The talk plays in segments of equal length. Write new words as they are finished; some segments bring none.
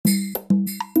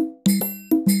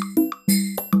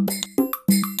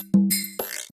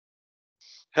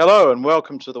Hello and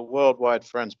welcome to the Worldwide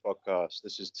Friends podcast.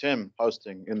 This is Tim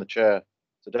hosting in the chair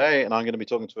today, and I'm going to be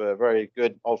talking to a very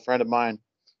good old friend of mine,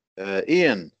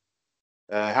 Ian.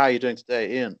 How are you doing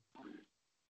today, Ian?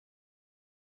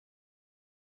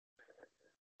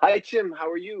 Hi, Tim. How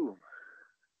are you?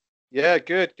 Yeah,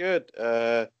 good, good.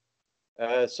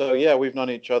 So we've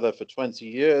known each other for 20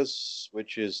 years,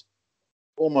 which is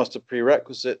almost a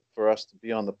prerequisite for us to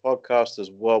be on the podcast as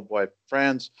Worldwide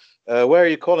Friends. Where are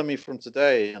you calling me from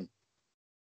today, Ian?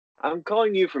 I'm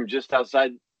calling you from just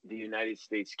outside the United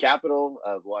States capital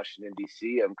of Washington,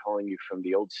 D.C. I'm calling you from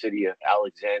the old city of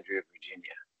Alexandria,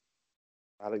 Virginia.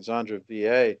 Alexandria,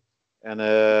 VA.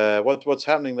 And what's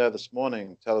happening there this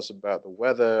morning? Tell us about the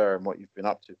weather and what you've been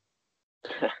up to.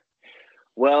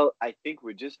 Well, I think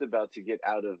we're just about to get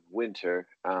out of winter,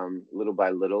 little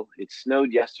by little. It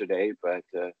snowed yesterday, but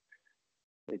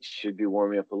it should be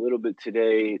warming up a little bit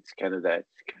today. It's kind of that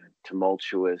kind of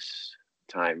tumultuous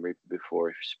time right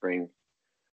before spring.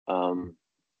 Um,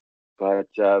 but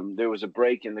there was a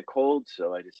break in the cold,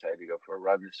 so I decided to go for a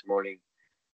run this morning.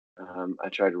 I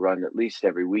try to run at least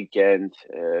every weekend,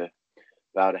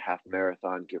 about a half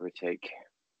marathon, give or take.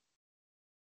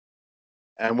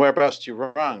 And whereabouts do you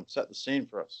run? Set the scene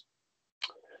for us.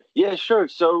 Yeah, sure.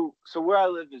 So where I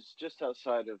live is just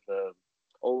outside of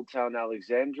Old Town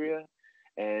Alexandria,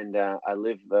 and I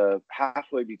live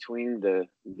halfway between the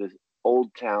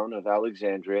old town of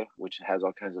Alexandria, which has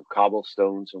all kinds of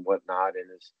cobblestones and whatnot, and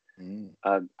is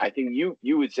I think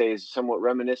you would say is somewhat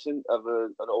reminiscent of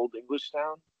an old English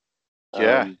town.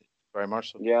 Yeah, very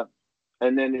much so. Yeah,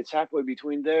 and then it's halfway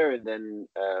between there and then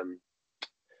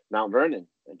Mount Vernon,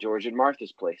 George and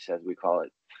Martha's place, as we call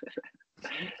it.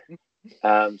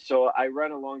 So I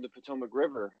run along the Potomac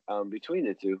River between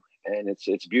the two, and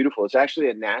it's beautiful. It's actually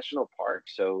a national park,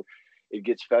 so it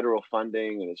gets federal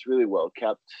funding, and it's really well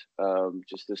kept.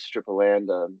 Just this strip of land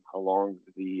along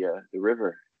the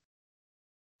river.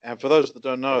 And for those that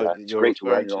don't know, Yeah, it's great to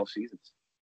run in all seasons.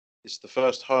 It's the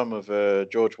first home of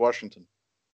George Washington.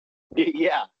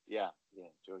 Yeah,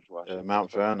 George Washington.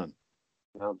 Mount Vernon.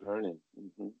 Mount Vernon.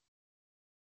 Mm-hmm.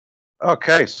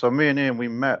 Okay, so me and Ian, we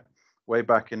met way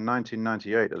back in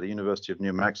 1998 at the University of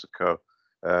New Mexico.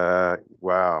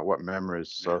 Wow, what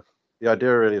memories. So the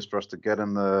idea really is for us to get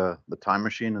in the time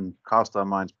machine and cast our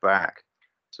minds back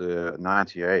to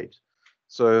 98.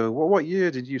 So what year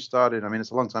did you start in? I mean,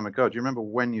 it's a long time ago. Do you remember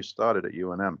when you started at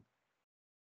UNM?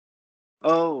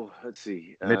 Oh, let's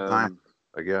see. Mid-time,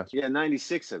 I guess. Yeah,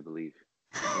 96, I believe.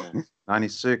 Yeah.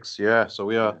 96, yeah. So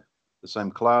we are the same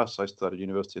class. I started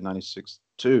university in 96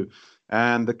 too.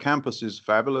 And the campus is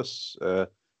fabulous.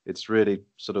 It's really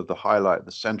sort of the highlight,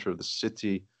 the center of the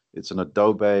city. It's an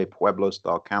Adobe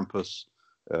Pueblo-style campus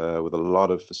with a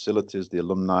lot of facilities. The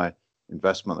alumni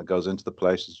investment that goes into the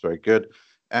place is very good.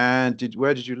 And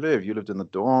where did you live? You lived in the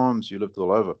dorms. You lived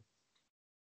all over.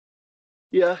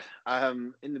 Yeah.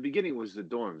 In the beginning was the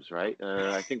dorms, right?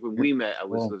 I think when we met, I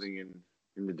was living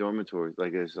in the dormitories.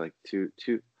 Like there's like two.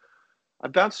 I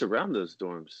bounced around those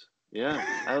dorms. Yeah,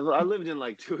 I lived in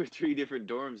like 2 or 3 different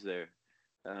dorms there.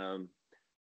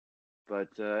 But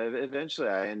eventually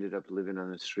I ended up living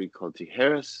on a street called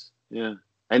Tijeras. Yeah.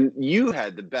 And you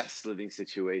had the best living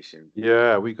situation.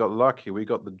 Yeah, we got lucky. We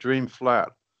got the dream flat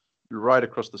right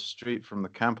across the street from the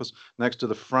campus, next to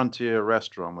the Frontier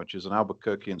Restaurant, which is an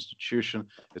Albuquerque institution.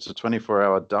 It's a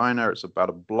 24-hour diner. It's about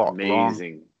a block long.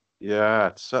 Amazing.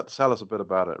 Yeah, tell us a bit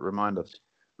about it. Remind us.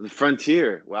 The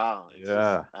Frontier. Wow.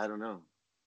 Yeah. I don't know.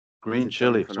 Green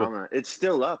chili. Phenomenon. It's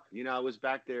still up. You know, I was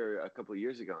back there a couple of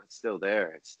years ago. It's still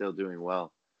there. It's still doing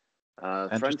well.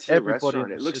 Frontier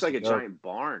Restaurant. It looks like a giant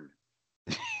barn.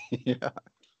 Yeah.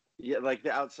 Yeah, like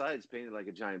the outside is painted like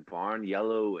a giant barn,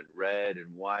 yellow and red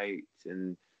and white,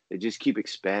 and they just keep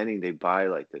expanding. They buy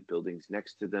like the buildings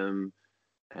next to them,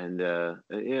 and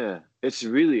yeah, it's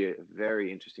really a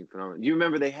very interesting phenomenon. You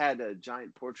remember they had a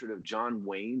giant portrait of John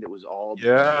Wayne that was all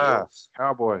nails?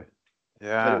 Cowboy.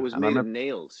 Yeah, but it was made of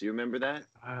nails. You remember that?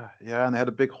 Yeah, and they had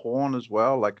a big horn as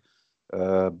well, like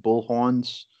bull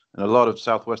horns, and a lot of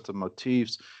Southwestern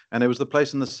motifs. And it was the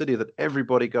place in the city that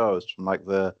everybody goes, from like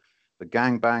the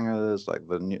gangbangers, like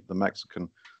the Mexican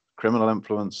criminal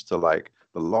influence, to like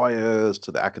the lawyers,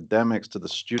 to the academics, to the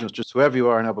students, just whoever you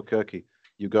are in Albuquerque,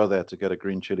 you go there to get a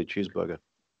green chili cheeseburger.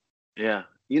 Yeah,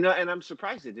 you know, and I'm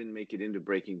surprised it didn't make it into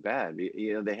Breaking Bad.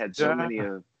 You know, they had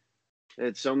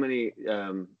so many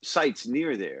sites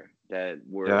near there that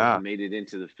made it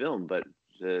into the film, but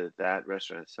that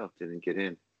restaurant itself didn't get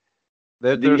in.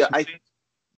 There's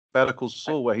Better Call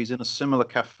Saul where he's in a similar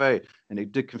cafe, and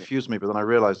it did confuse me, but then I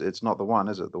realized it's not the one,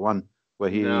 is it? The one where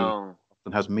he often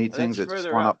has meetings. That's it's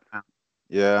further one up.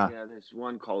 Yeah. Yeah, there's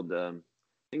one called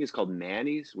think it's called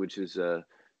Manny's, which is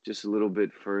just a little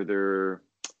bit further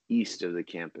east of the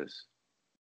campus.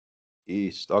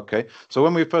 East. Okay. So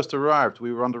when we first arrived,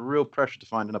 we were under real pressure to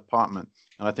find an apartment,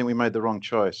 and I think we made the wrong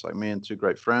choice. Like me and two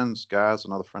great friends, Gaz,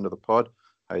 another friend of the pod.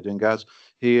 How you doing, Gaz?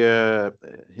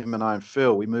 Him and I and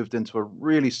Phil, we moved into a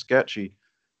really sketchy,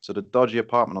 sort of dodgy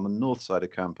apartment on the north side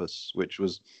of campus, which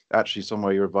was actually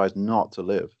somewhere you're advised not to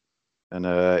live. And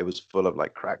it was full of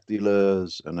like crack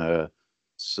dealers and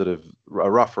sort of a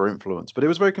rougher influence. But it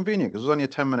was very convenient because it was only a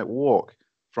 10-minute walk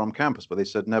from campus, but they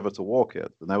said never to walk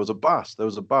it. And there was a bus. There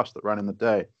was a bus that ran in the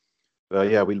day.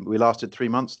 Yeah, we lasted 3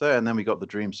 months there, and then we got the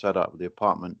dream set up, the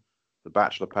apartment, the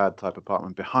bachelor pad type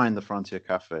apartment behind the Frontier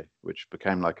Cafe, which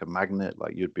became like a magnet.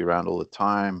 Like you'd be around all the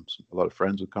time. A lot of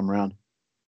friends would come around.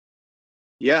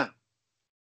 Yeah,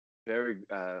 very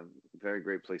very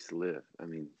great place to live. I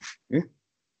mean,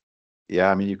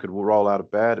 yeah, I mean, you could roll out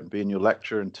of bed and be in your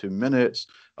lecture in 2 minutes.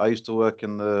 I used to work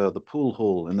in the pool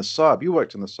hall in the sub. You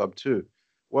worked in the sub too.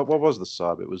 What was the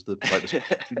sub? It was the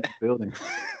building.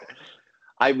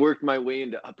 I worked my way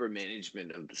into upper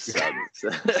management of the sub. So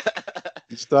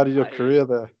you started your career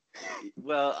there.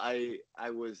 Well, I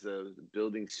was a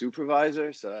building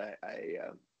supervisor, so I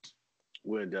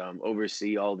would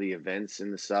oversee all the events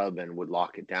in the sub and would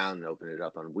lock it down and open it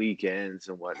up on weekends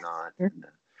and whatnot. And,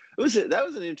 that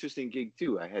was an interesting gig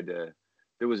too.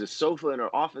 There was a sofa in our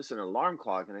office and an alarm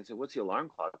clock, and I said, "What's the alarm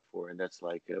clock for?" And that's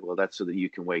like, well, that's so that you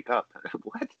can wake up.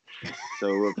 What?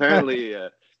 So apparently,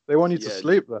 they want you to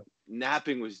sleep though.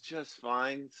 Napping was just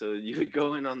fine. So you would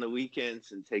go in on the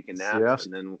weekends and take a nap,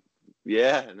 and then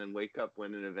wake up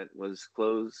when an event was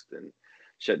closed and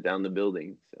shut down the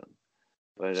building.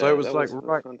 So it was like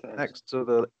right next to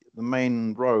the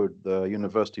main road, the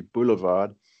University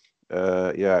Boulevard.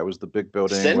 Yeah, it was the big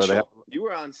building. Central. You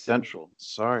were on Central.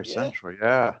 Sorry, yeah. Central.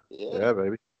 Yeah,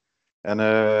 baby. And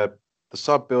the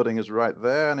sub building is right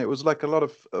there, and it was like a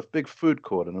big food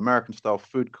court, an American style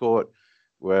food court,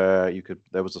 where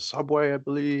there was a Subway, I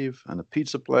believe, and a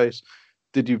pizza place.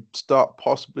 Did you start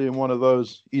possibly in one of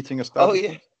those eating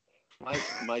establishments? Oh yeah.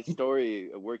 My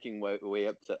story working way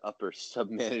up to upper sub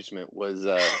management was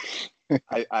I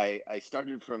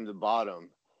started from the bottom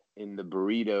in the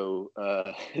burrito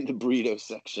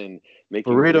section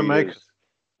making burritos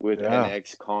with an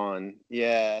ex-con.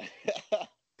 Yeah.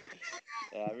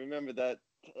 Yeah, I remember that.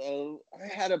 I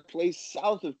had a place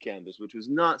south of campus, which was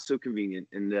not so convenient.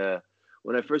 And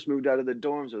when I first moved out of the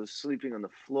dorms, I was sleeping on the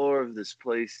floor of this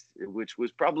place, which was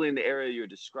probably in the area you're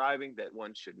describing that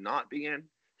one should not be in.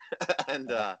 And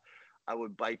I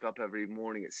would bike up every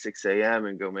morning at 6 a.m.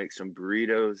 and go make some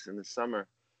burritos in the summer.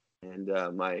 And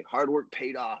my hard work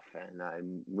paid off, and I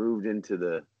moved into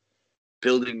the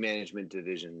building management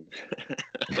division.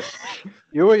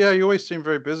 You always seemed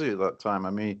very busy at that time.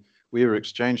 I mean, we were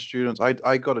exchange students.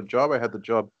 I got a job. I had the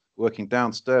job working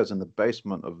downstairs in the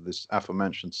basement of this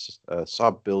aforementioned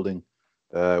sub building,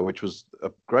 which was a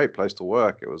great place to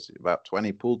work. It was about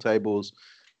 20 pool tables,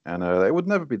 and it would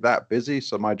never be that busy.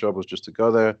 So my job was just to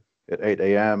go there at 8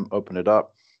 a.m., open it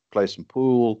up, play some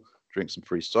pool, drink some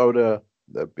free soda.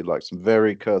 There'd be like some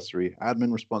very cursory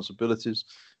admin responsibilities.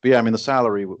 But yeah, I mean, the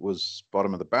salary was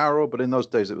bottom of the barrel, but in those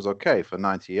days it was okay. For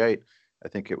 98, I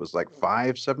think it was like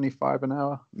 $5.75 an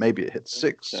hour. Maybe it hit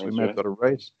 $6. We may have got a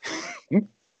raise. And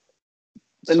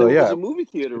there was a movie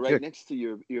theater right next to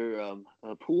your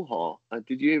pool hall.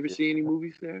 Did you ever see any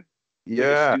movies there?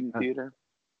 Yeah. Like student theater?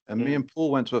 And me and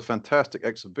Paul went to a fantastic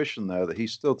exhibition there that he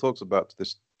still talks about to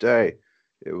this day.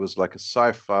 It was like a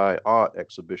sci-fi art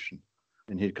exhibition.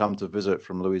 And he'd come to visit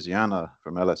from Louisiana,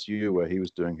 from LSU, where he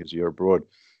was doing his year abroad.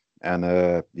 And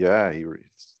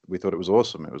we thought it was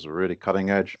awesome. It was a really cutting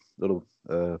edge little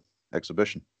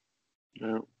exhibition.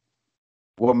 Yeah.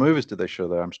 What movies did they show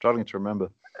there? I'm struggling to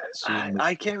remember.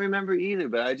 I can't remember either,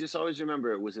 but I just always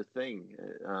remember it was a thing.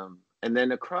 And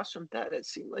then across from that, it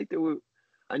seemed like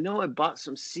I know I bought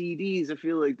some CDs. I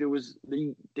feel like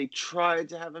they tried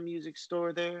to have a music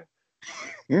store there,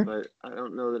 but I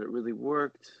don't know that it really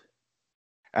worked.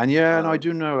 And I do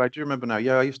remember now.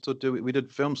 Yeah, I used to we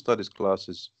did film studies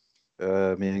classes,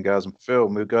 me and Gaz and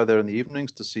film. We would go there in the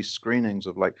evenings to see screenings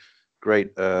of like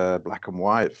great black and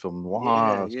white film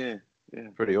noirs. Yeah.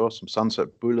 Pretty awesome.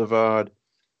 Sunset Boulevard.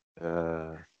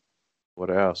 What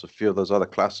else? A few of those other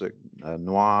classic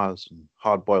noirs and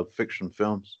hard-boiled fiction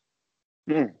films.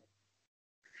 So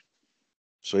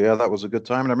yeah, that was a good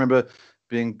time. And I remember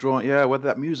being drawn. Yeah, where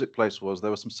that music place was,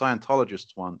 there were some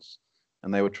Scientologists once.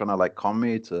 And they were trying to like con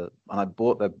me and I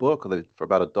bought their book for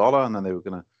about $1, and then they were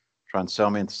going to try and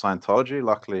sell me into Scientology.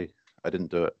 Luckily, I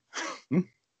didn't do it.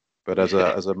 But as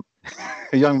a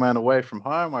young man away from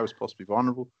home, I was possibly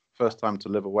vulnerable. First time to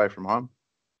live away from home.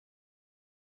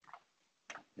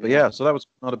 But yeah, so that was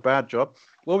not a bad job.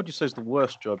 What would you say is the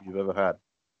worst job you've ever had?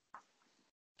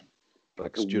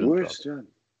 Like The student job? worst job.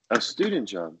 A student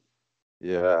job.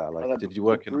 Yeah, like Uh, did you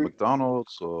work in a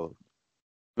McDonald's or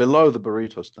below the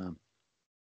burrito stand?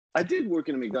 I did work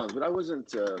in a McDonald's, but I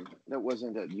wasn't. That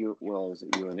wasn't at U. Well, I was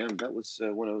at UNM. That was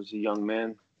when I was a young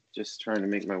man, just trying to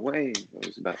make my way. I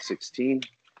was about 16.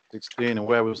 16, and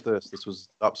where was this? This was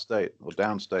upstate or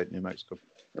downstate New Mexico?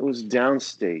 It was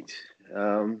downstate.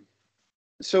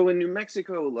 So in New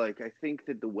Mexico, like I think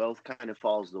that the wealth kind of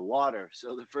follows the water.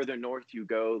 So the further north you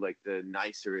go, like the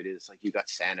nicer it is. Like you got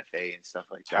Santa Fe and stuff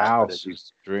like that. House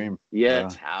is dream. Yeah,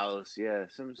 Taos. Yeah,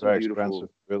 some very beautiful expensive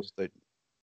real estate.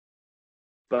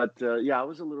 But yeah, I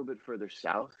was a little bit further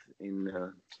south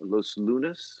in Los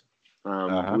Lunas,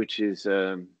 which is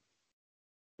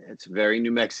it's very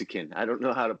New Mexican. I don't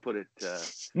know how to put it.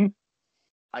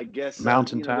 I guess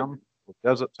mountain town,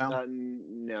 desert town.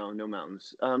 No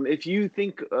mountains. If you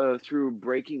think through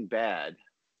Breaking Bad,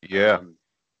 there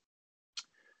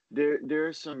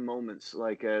are some moments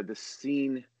like the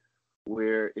scene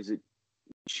where is it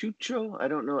Chucho? I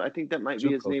don't know. I think that might be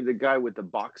his name. The guy with the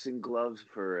boxing gloves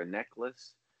for a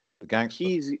necklace. The gangster.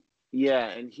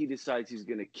 And he decides he's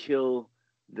going to kill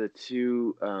the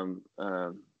two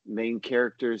main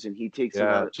characters, and he takes them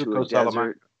out to a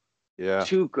desert. Yeah,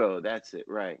 Chuco, that's it,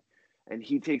 right? And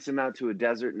he takes them out to a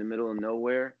desert in the middle of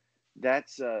nowhere.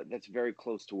 That's very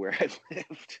close to where I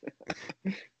lived.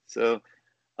 So,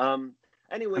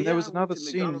 anyway, and there was another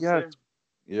scene.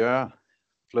 Yeah,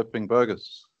 flipping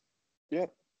burgers.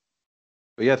 Yep.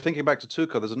 But yeah, thinking back to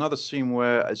Tuco, there's another scene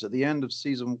where it's at the end of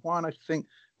season 1, I think,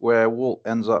 where Walt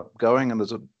ends up going, and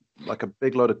there's a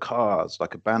big load of cars,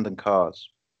 like abandoned cars.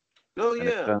 Oh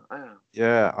yeah,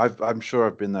 yeah. I'm sure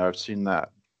I've been there. I've seen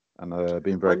that, and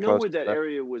been very close. I know where that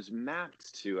area was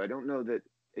mapped to. I don't know that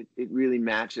it really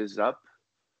matches up.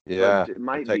 Yeah, it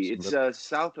might be. It's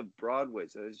south of Broadway,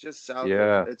 so it's just south.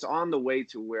 Yeah, it's on the way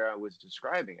to where I was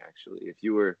describing. Actually, if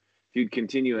you'd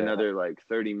continue another like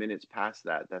 30 minutes past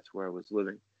that, that's where I was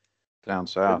living. Down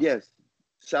south. But yes,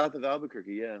 south of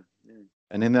Albuquerque. Yeah.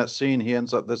 And in that scene, he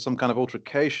ends up, there's some kind of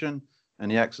altercation, and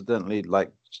he accidentally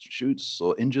like shoots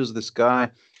or injures this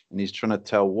guy, and he's trying to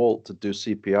tell Walt to do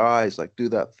CPI. He's like, do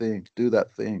that thing, do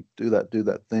that thing, do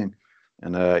that thing.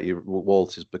 And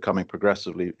Walt is becoming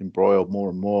progressively embroiled more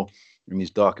and more in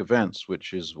these dark events,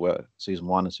 which is what season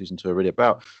 1 and season 2 are really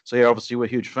about. So yeah, obviously we're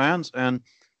huge fans, and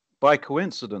by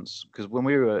coincidence, because when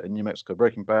we were in New Mexico,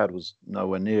 Breaking Bad was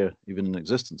nowhere near even in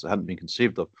existence. It hadn't been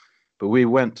conceived of. But we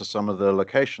went to some of the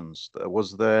locations. There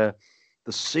was the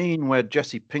scene where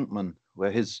Jesse Pinkman, where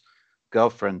his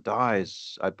girlfriend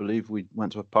dies. I believe we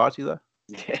went to a party there.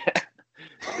 Yeah,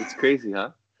 it's crazy,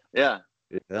 huh? Yeah.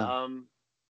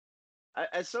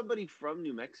 As somebody from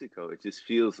New Mexico, it just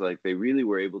feels like they really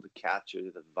were able to capture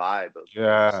the vibe of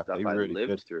stuff I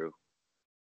lived through.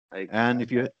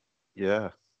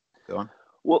 Go on.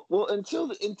 Well, until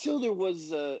there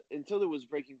was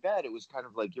Breaking Bad, it was kind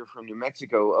of like, you're from New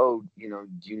Mexico. Oh, do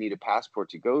you need a passport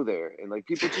to go there? And like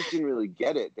people just didn't really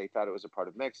get it. They thought it was a part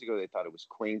of Mexico. They thought it was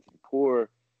quaint and poor,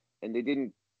 and they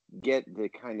didn't get the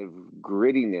kind of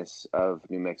grittiness of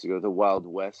New Mexico, the Wild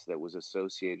West that was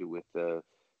associated with the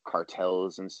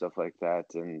cartels and stuff like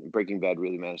that. And Breaking Bad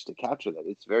really managed to capture that.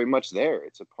 It's very much there.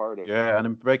 It's a part of. Yeah,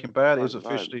 and Breaking Bad is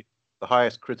officially the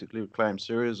highest critically acclaimed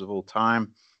series of all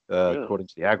time. According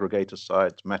to the aggregator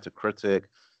sites, Metacritic,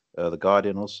 The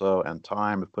Guardian also, and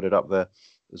Time have put it up there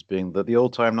as being the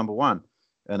all-time number 1.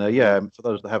 And for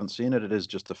those that haven't seen it, it is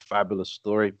just a fabulous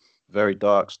story, very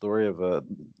dark story of a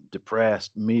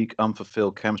depressed, meek,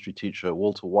 unfulfilled chemistry teacher,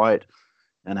 Walter White,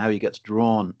 and how he gets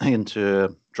drawn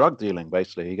into drug dealing,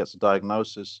 basically. He gets a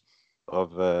diagnosis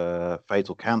of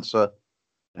fatal cancer,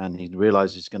 and he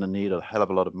realizes he's going to need a hell of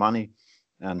a lot of money.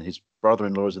 And his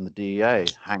brother-in-law is in the DEA,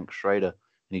 Hank Schrader,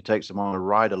 and he takes him on a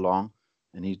ride along,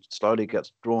 and he slowly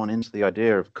gets drawn into the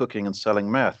idea of cooking and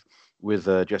selling meth with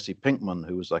Jesse Pinkman,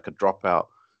 who was like a dropout,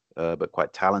 but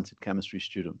quite talented chemistry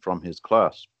student from his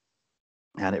class.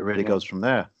 And it really goes from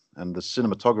there. And the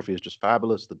cinematography is just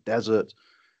fabulous, the desert,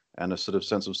 and a sort of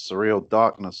sense of surreal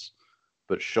darkness,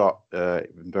 but shot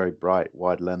in very bright,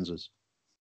 wide lenses.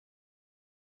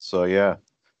 So yeah.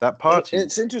 That party.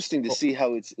 It's interesting to see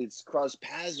how it's crossed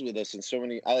paths with us in so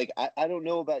many. I don't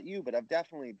know about you, but I've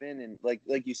definitely been in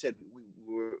like you said,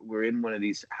 we're in one of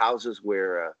these houses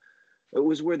where it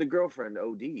was where the girlfriend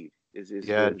OD'd. Jane.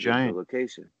 The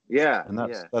location. Yeah, and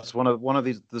that's one of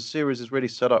these. The series is really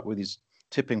set up with these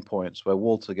tipping points where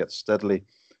Walter gets steadily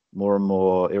more and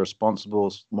more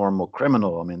irresponsible, more and more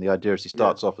criminal. I mean, the idea is he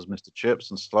starts off as Mr.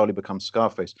 Chips and slowly becomes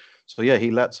Scarface. So yeah,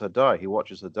 he lets her die. He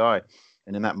watches her die.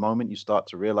 And in that moment, you start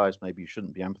to realize maybe you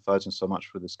shouldn't be empathizing so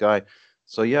much with this guy.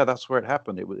 So yeah, that's where it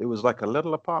happened. It was like a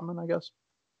little apartment, I guess.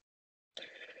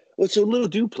 Well, it's a little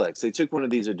duplex. They took one of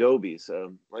these adobes,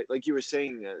 like you were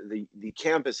saying. The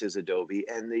campus is adobe,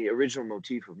 and the original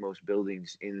motif of most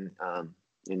buildings in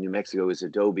New Mexico is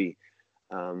adobe.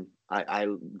 I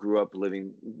grew up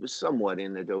living somewhat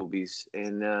in adobes,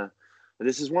 and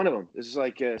this is one of them. This is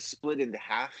like split into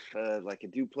half, like a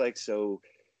duplex. So,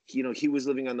 he was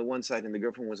living on the one side, and the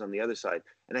girlfriend was on the other side.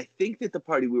 And I think that the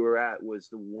party we were at was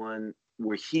the one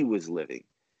where he was living,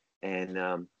 and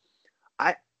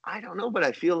I I don't know, but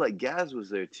I feel like Gaz was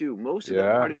there too. Most of that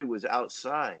Yeah. party was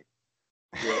outside.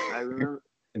 Yeah, I remember.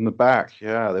 In the back,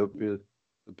 yeah, there would be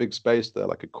a big space there,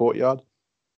 like a courtyard.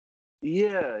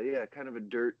 Yeah, yeah, kind of a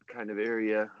dirt kind of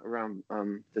area around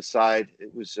the side.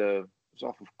 It was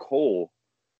off of Cole.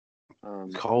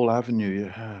 Um, Cole Avenue,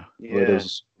 yeah, where yeah,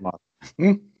 there's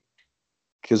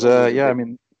because where there's a yeah, I bit.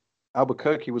 mean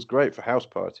Albuquerque was great for house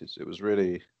parties. It was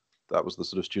really that was the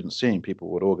sort of student scene. People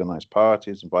would organize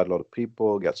parties, invite a lot of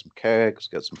people, get some cakes,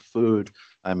 get some food.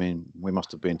 I mean, we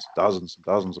must have been to dozens and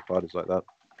dozens of parties like that.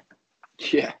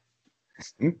 Yeah,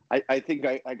 Hmm? I think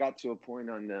I got to a point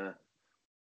on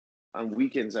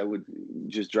weekends I would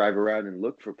just drive around and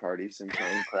look for parties and try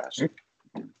and crash.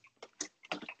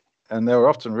 And they were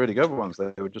often really good ones.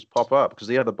 They would just pop up because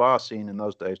the bar scene in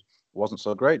those days wasn't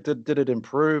so great. Did it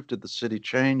improve? Did the city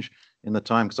change in the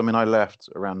time? Because I mean, I left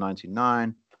around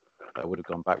 '99. I would have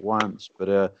gone back once,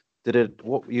 but did it?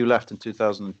 What you left in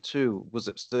 2002? Was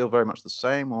it still very much the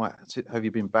same, or have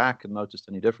you been back and noticed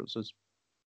any differences?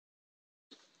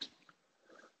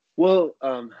 Well,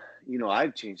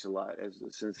 I've changed a lot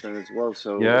since then as well.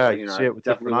 So, Yeah, you see I it with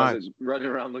definitely different eyes. wasn't running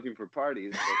around looking for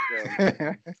parties.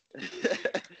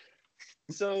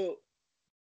 So,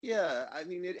 yeah, I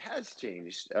mean, it has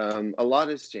changed. A lot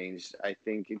has changed. I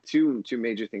think two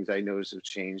major things I noticed have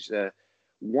changed.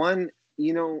 One,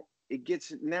 it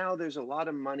gets now. There's a lot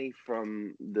of money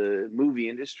from the movie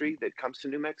industry that comes to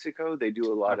New Mexico. They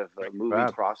do a lot of movie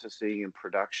Bad. processing and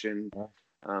production,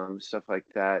 Yeah. stuff like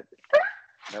that.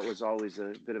 That was always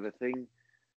a bit of a thing.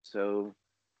 So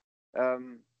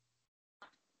um,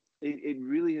 it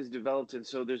really has developed, and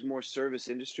so there's more service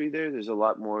industry there. There's a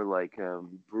lot more like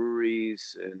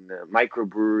breweries and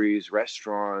microbreweries,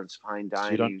 restaurants, fine So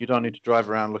you dining. don't need to drive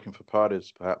around looking for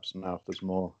parties, perhaps now if there's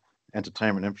more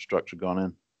entertainment infrastructure gone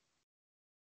in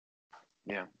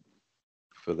Yeah.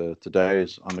 for the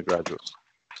today's undergraduates.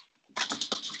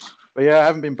 But yeah, I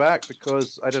haven't been back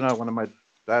because I don't know. One of my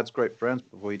dad's great friends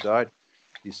before he died,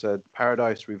 he said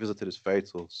Paradise Revisited is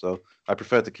fatal. So I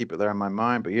prefer to keep it there in my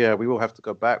mind. But yeah, we will have to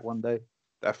go back one day,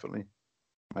 definitely.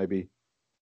 Maybe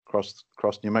cross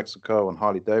New Mexico on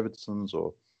Harley Davidsons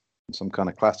or some kind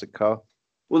of classic car.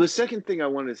 Well, the second thing I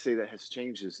wanted to say that has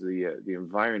changed is the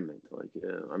environment. Like,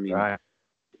 I mean, Right.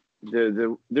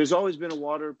 there's always been a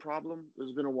water problem.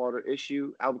 There's been a water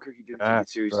issue. Albuquerque didn't take Yeah. it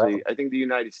seriously. I think the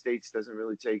United States doesn't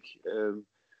really take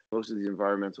most of these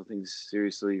environmental things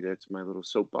seriously. That's my little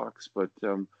soapbox. But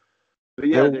There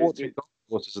yeah, were water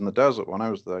courses in the desert when I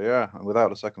was there, yeah, and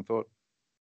without a second thought.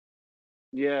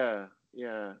 yeah,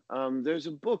 yeah. There's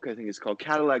a book I think it's called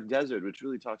Cadillac Desert, which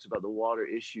really talks about the water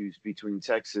issues between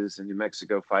Texas and New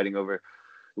Mexico, fighting over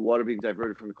the water being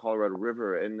diverted from the Colorado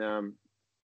River. And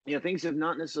things have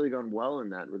not necessarily gone well in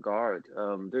that regard.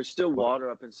 There's still Well, water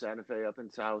up in Santa Fe, up in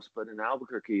Taos, but in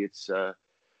Albuquerque, it's the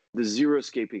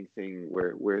xeriscaping thing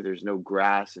where there's no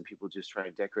grass and people just try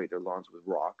and decorate their lawns with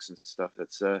rocks and stuff.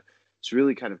 It's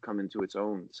really kind of come into its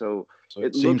own. So so it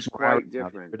it seems looks more arid quite now, the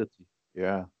different. aridity.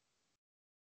 Yeah,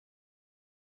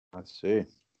 I see.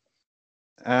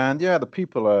 And yeah, the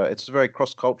people are, it's a very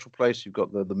cross-cultural place. You've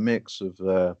got the mix of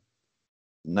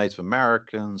Native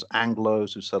Americans,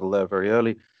 Anglos who settled there very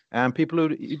early, and people who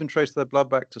even trace their blood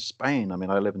back to Spain. I mean,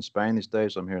 I live in Spain these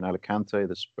days. I'm here in Alicante,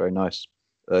 this very nice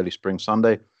early spring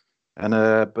Sunday. And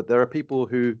but there are people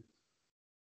who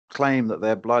claim that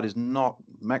their blood is not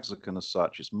Mexican as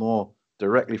such. It's more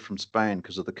directly from Spain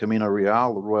because of the Camino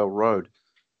Real, the Royal Road,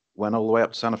 went all the way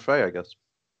up to Santa Fe, I guess.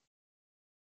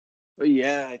 But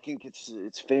yeah, I think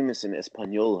it's famous in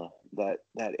Española,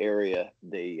 that area.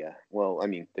 I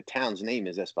mean, the town's name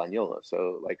is Española,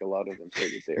 so like a lot of them say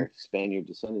that they're Spaniard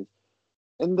descendants,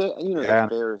 and they're Yeah.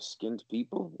 fair-skinned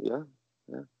people. Yeah,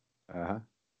 yeah. Uh-huh.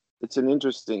 It's an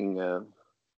interesting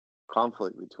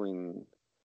conflict between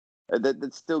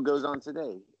that still goes on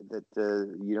today that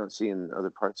you don't see in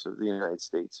other parts of the United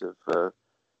States of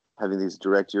having these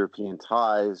direct European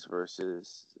ties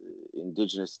versus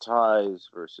indigenous ties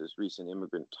versus recent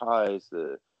immigrant ties.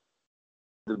 The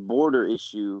border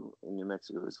issue in New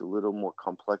Mexico is a little more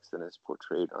complex than it's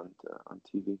portrayed on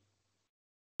TV.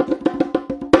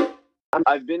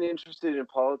 I've been interested in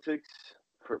politics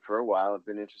for a while. I've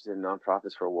been interested in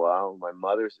nonprofits for a while. My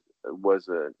mother was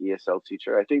an ESL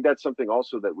teacher. I think that's something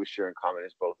also that we share in common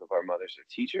is both of our mothers are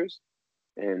teachers.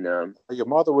 And Your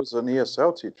mother was an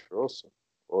ESL teacher also,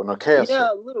 or no yeah,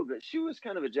 KSL. a little bit. She was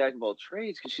kind of a jack of all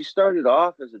trades because she started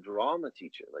off as a drama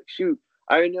teacher.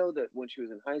 I know that when she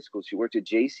was in high school, she worked at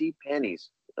J.C. Penney's,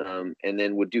 and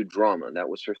then would do drama. That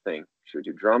was her thing. She would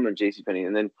do drama at J.C. Penney,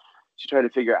 and then she tried to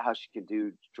figure out how she could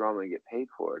do drama and get paid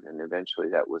for it. And eventually,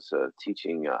 that was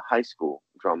teaching high school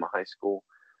drama, high school.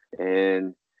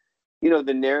 And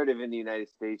the narrative in the United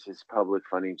States is public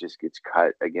funding just gets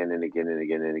cut again and again and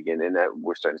again and again, and that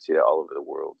we're starting to see that all over the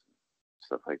world,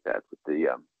 stuff like that. With the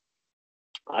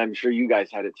I'm sure you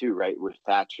guys had it too, right? With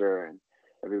Thatcher and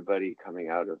everybody coming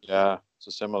out of Yeah, it's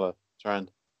a similar trend.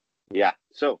 yeah.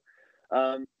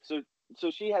 So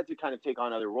she had to kind of take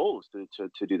on other roles to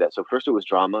do that. So first it was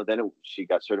drama, then she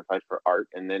got certified for art,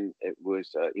 and then it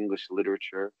was English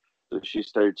literature. So she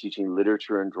started teaching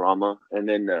literature and drama, and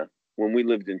then when we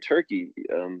lived in Turkey,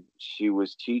 she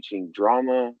was teaching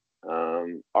drama,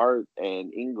 art,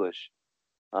 and English,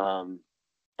 um,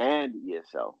 and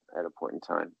ESL at a point in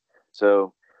time.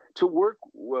 So to work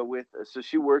with, so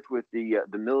she worked with the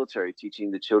military,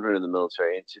 teaching the children in the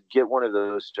military, and to get one of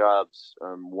those jobs,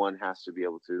 one has to be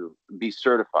able to be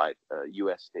certified,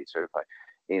 U.S. state certified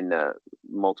in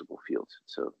multiple fields.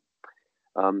 So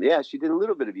yeah, she did a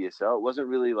little bit of ESL. It wasn't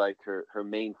really like her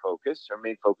main focus. Her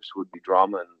main focus would be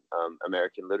drama and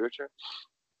American literature.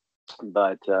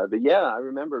 But yeah, I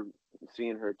remember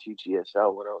seeing her teach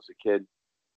ESL when I was a kid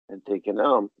and thinking,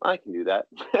 I can do that.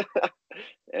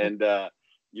 And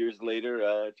years later,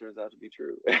 it turns out to be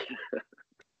true.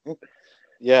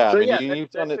 Yeah, I So mean, yeah, you've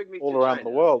done that it took me all to around the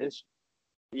China. world.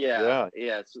 Yeah,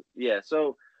 Yeah, yeah.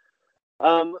 So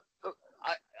um,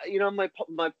 I,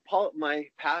 my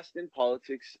past in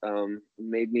politics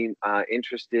made me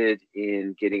interested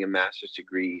in getting a master's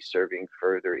degree, serving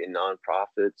further in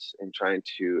nonprofits, and trying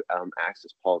to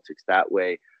access politics that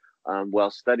way.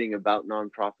 While studying about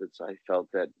nonprofits, I felt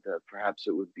that perhaps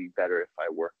it would be better if I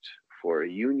worked for a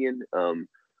union,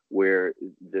 where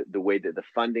the way that the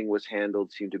funding was handled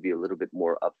seemed to be a little bit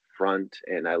more upfront,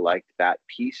 and I liked that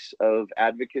piece of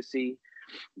advocacy,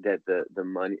 that the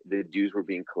money, the dues were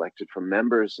being collected from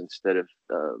members instead of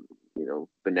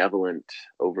benevolent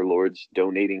overlords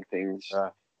donating things. yeah,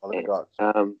 And, oligarchs.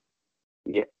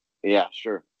 yeah, yeah,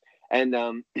 sure. And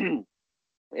and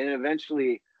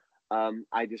eventually,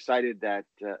 I decided that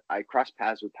I crossed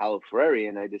paths with Paulo Freire,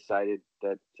 and I decided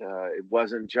that it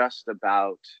wasn't just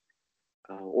about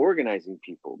organizing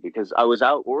people, because I was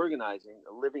out organizing,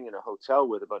 living in a hotel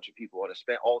with a bunch of people on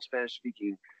all Spanish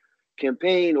speaking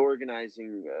campaign,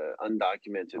 organizing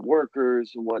undocumented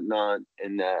workers and whatnot,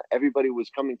 and everybody was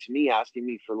coming to me asking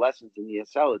me for lessons in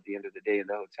ESL at the end of the day in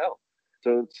the hotel.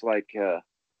 So it's like,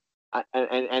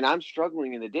 and I'm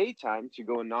struggling in the daytime to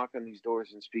go and knock on these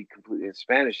doors and speak completely in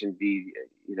Spanish and be,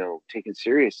 taken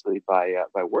seriously by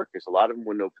workers. A lot of them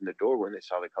wouldn't open the door when they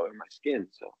saw the color of my skin.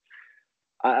 So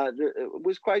it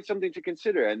was quite something to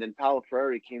consider. And then Paulo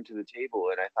Freire came to the table,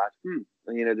 and I thought,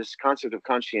 this concept of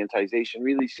conscientization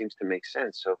really seems to make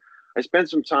sense. So I spent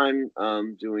some time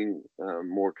doing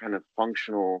more kind of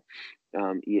functional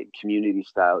community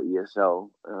style ESL,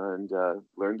 and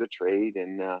learned the trade.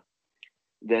 And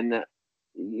then,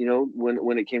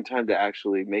 when it came time to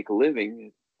actually make a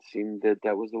living, it seemed that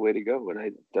that was the way to go. And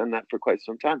I'd done that for quite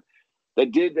some time.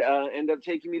 That did end up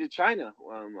taking me to China.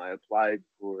 I applied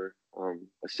for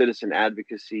a citizen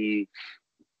advocacy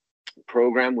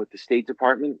program with the State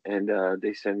Department, and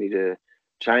they sent me to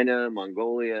China,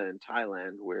 Mongolia, and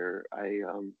Thailand, where I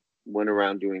went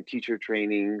around doing teacher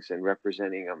trainings and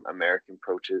representing American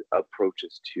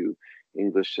approaches to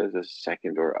English as a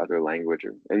second or other language,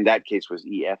 or in that case was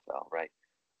EFL, right?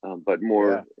 But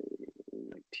more Yeah,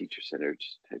 like teacher-centered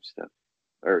type stuff,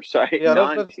 or sorry, yeah.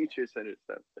 non-teacher-centered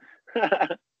stuff.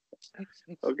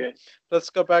 Okay.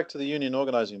 Let's go back to the union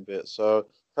organizing bit. So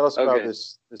tell us about Okay.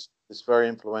 this very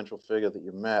influential figure that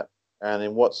you met, and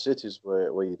in what cities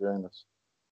were you doing this?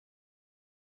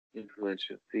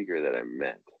 Influential figure that I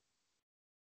met.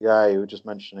 Yeah, you were just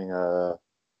mentioning. Oh,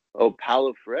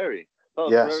 Paulo Freire.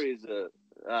 Paulo Yes. Freire is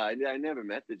I never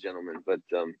met the gentleman, but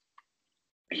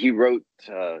he wrote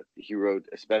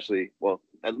especially, well,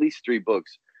 at least 3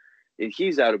 books. And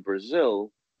he's out of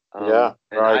Brazil. Yeah.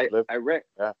 And Right. Live. I read,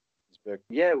 Yeah. It's big.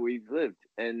 yeah, we've lived,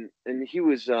 and he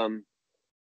was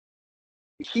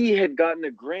he had gotten a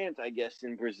grant, I guess,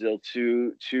 in Brazil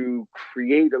to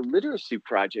create a literacy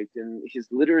project, and his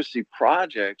literacy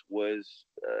project was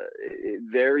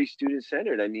very student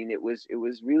centered. I mean, it was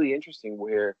really interesting,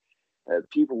 where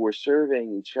people were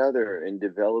surveying each other and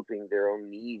developing their own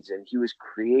needs, and he was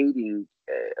creating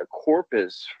a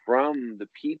corpus from the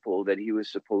people that he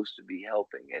was supposed to be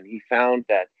helping. And he found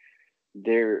that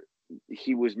there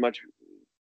he was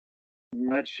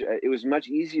it was much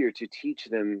easier to teach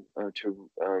them to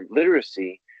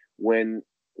literacy when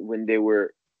they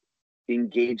were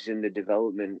engaged in the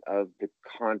development of the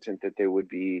content that they would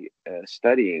be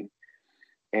studying.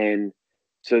 And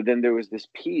so then there was this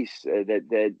piece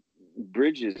that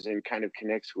bridges and kind of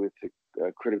connects with the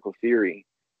critical theory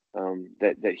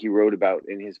that he wrote about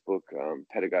in his book,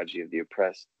 Pedagogy of the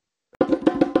Oppressed.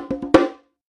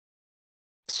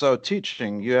 So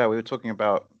teaching, yeah, we were talking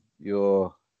about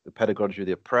the pedagogy of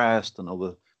the oppressed and all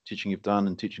the teaching you've done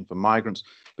and teaching for migrants.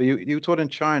 But you taught in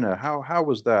China. How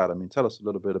was that? I mean, tell us a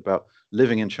little bit about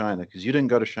living in China, because you didn't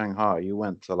go to Shanghai. You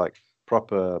went to like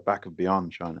proper back of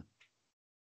beyond China.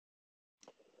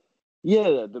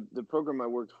 Yeah, the program I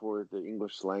worked for, the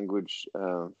English language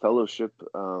fellowship,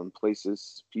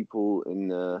 places people in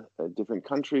different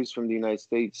countries from the United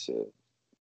States,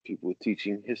 people with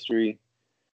teaching history,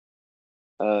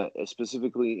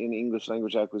 specifically in English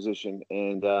language acquisition,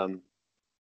 and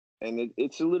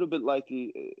it's a little bit like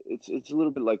it's a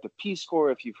little bit like the Peace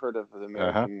Corps, if you've heard of the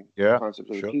American Yeah,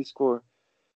 concept of sure. the Peace Corps.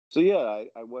 So yeah,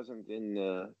 I wasn't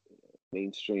in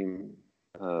mainstream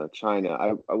China.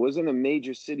 I was in a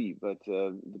major city, but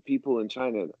the people in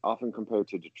China often compare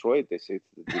to Detroit. They say it's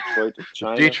the Detroit of The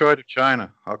China. Detroit of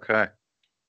China. Okay.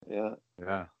 Yeah.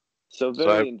 Yeah. So So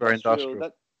very very industrial.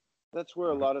 industrial. That's where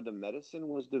a lot of the medicine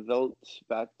was developed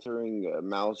back during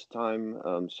Mao's time.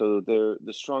 So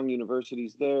the strong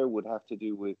universities there would have to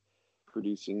do with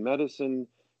producing medicine.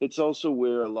 It's also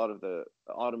where a lot of the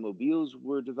automobiles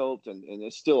were developed, and they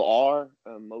still are.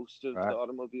 Most of the Right.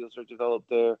 automobiles are developed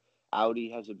there. Audi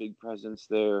has a big presence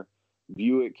there.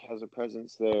 Buick has a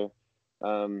presence there.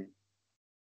 Um,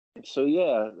 so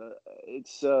yeah,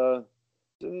 it's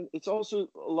also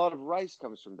a lot of rice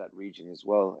comes from that region as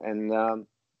well, and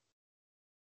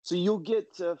so you'll get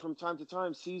from time to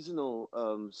time seasonal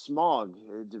smog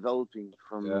developing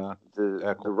from Yeah.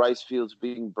 the rice fields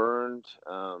being burned,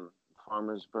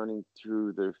 farmers burning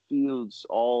through their fields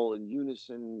all in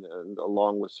unison, and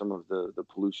along with some of the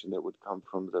pollution that would come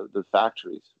from the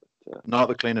factories. Not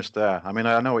the cleanest air. I mean,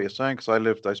 I know what you're saying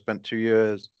because I spent 2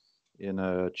 years in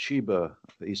Chiba,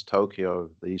 East Tokyo,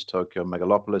 the East Tokyo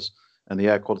megalopolis, and the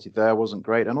air quality there wasn't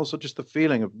great. And also just the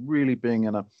feeling of really being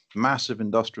in a massive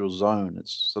industrial zone.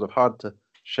 It's sort of hard to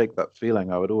shake that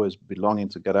feeling. I would always be longing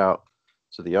to get out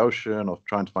to the ocean or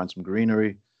trying to find some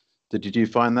greenery. Did you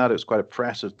find that? It was quite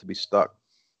oppressive to be stuck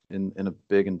in a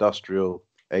big industrial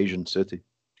Asian city.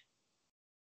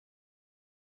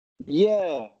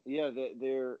 Yeah, yeah.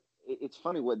 It's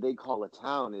funny what they call a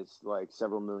town is like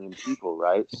several million people,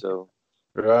 right? So,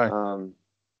 Right. um,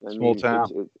 I Small mean,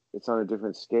 town. it's on a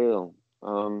different scale,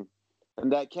 and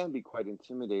that can be quite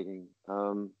intimidating.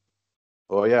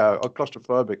 Or yeah,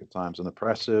 claustrophobic at times and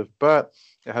oppressive, but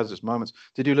it has its moments.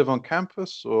 Did you live on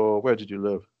campus or where did you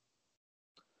live?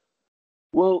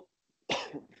 Well,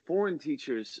 foreign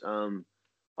teachers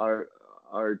are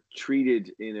are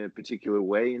treated in a particular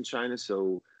way in China.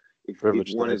 So, if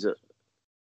Privileged one is status.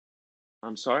 a,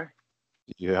 I'm sorry.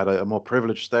 You had a more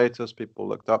privileged status. People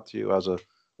looked up to you as a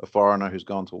foreigner who's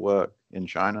gone to work in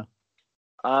China.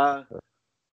 Uh,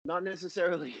 Not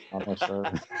necessarily. Not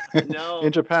necessarily. In No.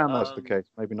 Japan, that's the Um, case.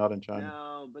 Maybe not in China.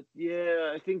 No, but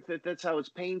yeah, I think that's how it's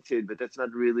painted, but that's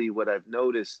not really what I've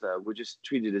noticed. We're just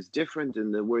treated as different,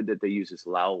 and the word that they use is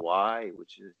Lao Wai,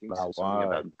 which I think is Wow, something why?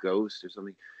 about ghosts or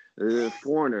something.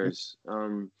 Foreigners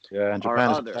Yeah, in are Japan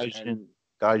it's other, gaijin. and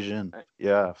Gaijin.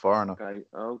 Yeah, foreigner.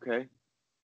 okay.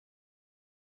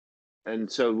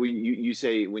 And so you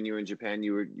say when you were in Japan,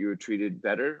 you were treated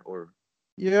better, or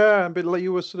Yeah, but like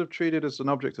you were sort of treated as an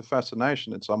object of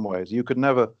fascination in some ways. You could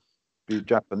never be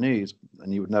Japanese,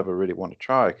 and you would never really want to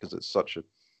try because it's such a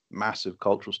massive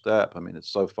cultural step. I mean, it's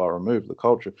so far removed the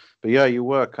culture. But yeah, you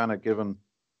were kind of given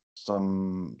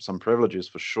some privileges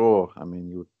for sure. I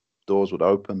mean, doors would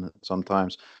open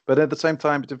sometimes, but at the same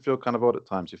time, it did feel kind of odd at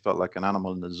times. You felt like an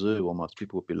animal in the zoo almost.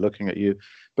 People would be looking at you.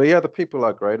 But yeah, the people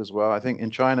are great as well. I think in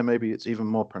China maybe it's even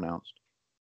more pronounced.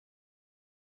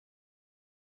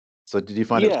 So did you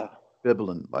find it yeah.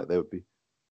 ambivalent, like there would be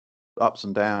ups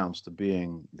and downs to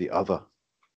being the other?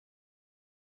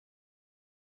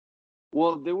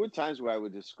 Well, there were times where I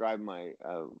would describe my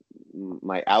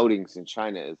outings in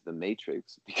China as the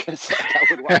Matrix because like, I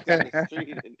would walk down the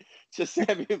street and just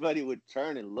everybody would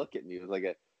turn and look at me. It was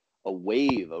like a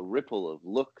wave, a ripple of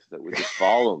looks that would just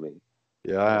follow me.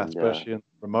 Yeah, And especially in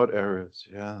remote areas.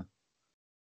 Yeah.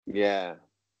 yeah,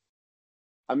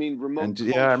 I mean, remote And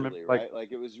yeah, I remember culturally, like right?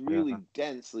 Like it was yeah. really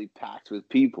densely packed with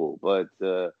people, but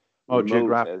Oh, remote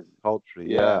geographic, as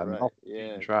culturally, yeah, yeah, right, not beaten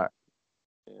yeah, track.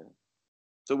 yeah.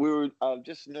 So we were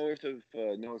just north of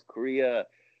North Korea.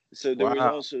 So there was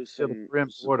Wow. also Yeah, the Korean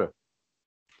some border,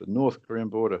 the North Korean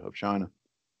border of China.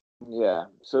 yeah.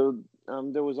 So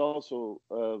there was also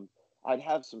I'd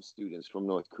have some students from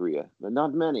North Korea, but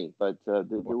not many, but there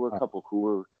were a Wow. couple who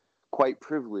were quite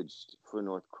privileged for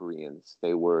North Koreans.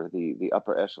 They were the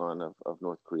upper echelon of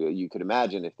North Korea. You could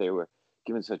imagine if they were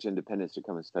given such independence to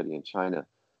come and study in China.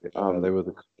 Yeah, they Um, were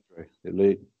the cadre,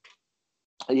 elite.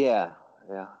 yeah,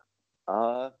 yeah.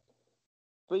 Uh,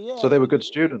 but So yeah, they were good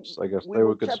students, I guess. we They were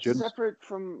were good kept students. separate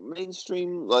from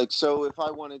mainstream. Like, so if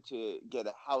I wanted to get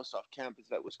a house off campus,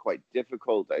 that was quite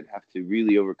difficult. I'd have to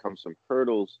really overcome some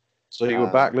hurdles. So you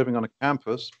were back Um, living on a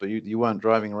campus, but you weren't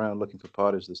driving around looking for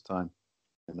parties this time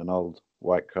in an old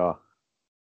white car.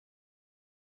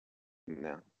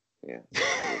 no, yeah,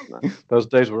 I was not. Those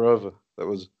days were over. That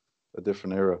was a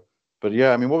different era. But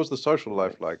yeah, I mean, what was the social Yeah,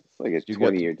 life like? it's like a Did you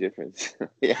get 20-year difference.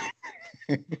 Yeah.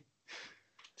 to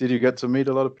did you get to meet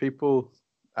a lot of people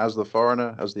as the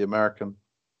foreigner, as the American,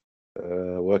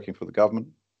 working for the government?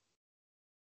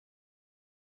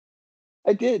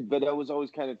 I did, but I was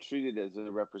always kind of treated as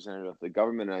a representative of the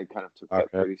government. And I kind of took that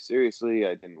Okay. pretty seriously.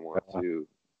 I didn't want Yeah. to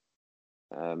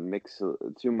mix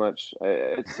too much.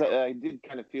 I did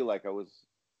kind of feel like I was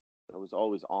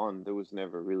always on. There was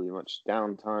never really much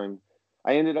downtime.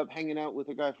 I ended up hanging out with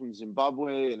a guy from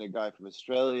Zimbabwe and a guy from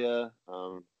Australia,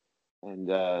 and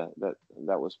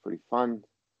that was pretty fun.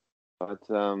 But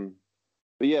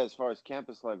but yeah, as far as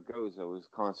campus life goes, I was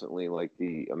constantly like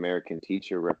the American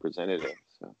teacher representative.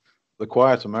 So, The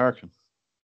quiet American.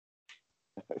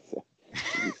 so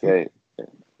you say, yeah.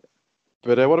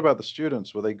 But what about the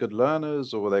students? Were they good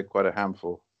learners or were they quite a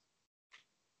handful?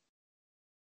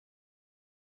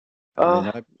 I mean,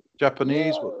 uh,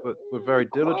 Japanese yeah, were very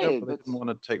diligent, quiet, but they but didn't want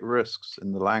to take risks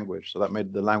in the language. So that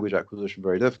made the language acquisition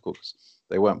very difficult because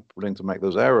they weren't willing to make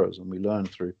those errors. And we learned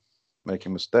through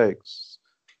making mistakes.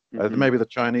 hmm Maybe the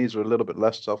Chinese are a little bit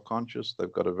less self-conscious.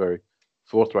 They've got a very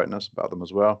forthrightness about them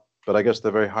as well. But I guess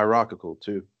they're very hierarchical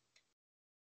too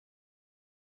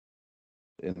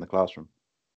in the classroom.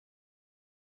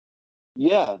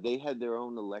 yeah, they had their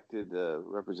own elected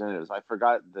representatives. I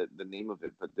forgot the name of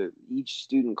it, but each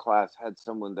student class had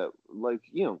someone that, like,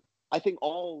 I think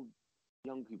all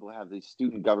young people have these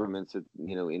student governments at,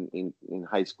 in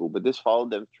high school, but this followed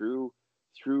them through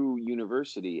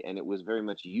university, and it was very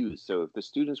much used. So if the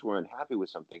students were unhappy with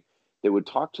something, they would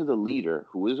talk to the leader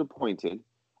who was appointed,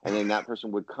 and then that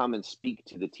person would come and speak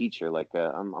to the teacher, like,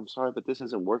 I'm sorry, but this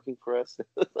isn't working for us.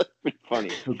 It's pretty funny.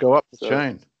 Who go up the So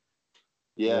chain.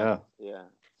 yeah, Yeah. yeah.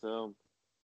 So,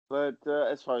 but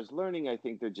as far as learning, I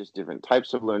think they're just different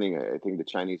types of learning. I think the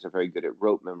Chinese are very good at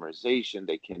rote memorization.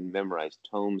 They can memorize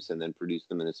tomes and then produce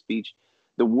them in a speech.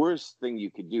 The worst thing you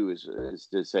could do is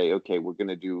to say, okay, we're going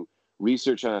to do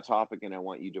research on a topic, and I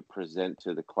want you to present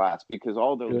to the class, because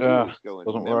all they'll do Yeah. is go and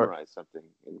Doesn't work. memorize something.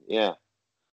 And yeah.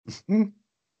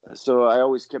 So I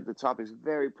always kept the topics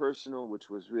very personal, which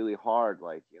was really hard.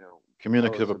 Like, tell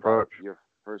Communicative us about approach. your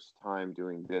first time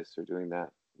doing this or doing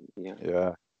that. Yeah.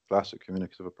 Yeah. Classic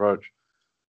communicative approach.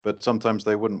 But sometimes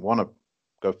they wouldn't want to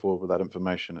go forward with that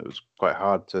information. It was quite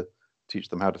hard to teach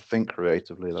them how to think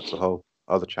creatively. That's a whole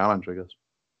other challenge, I guess.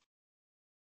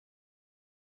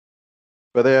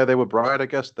 But they were bright, I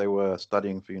guess. They were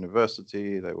studying for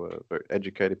university. They were very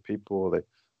educated people.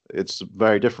 It's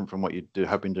very different from what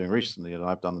have been doing recently, and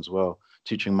I've done as well.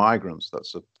 Teaching migrants,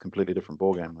 that's a completely different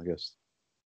ballgame, I guess.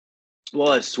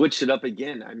 Well, I switched it up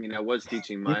again. I mean, I was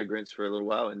teaching migrants for a little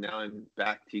while, and now I'm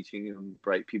back teaching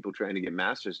bright people trying to get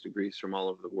master's degrees from all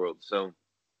over the world. So,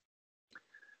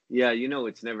 yeah,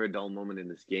 it's never a dull moment in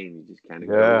this game. You just kind of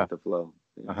go Yeah. with the flow.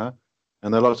 Yeah. Uh-huh.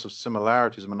 And there are lots of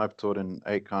similarities. I mean, I've taught in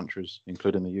 8 countries,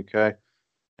 including the UK,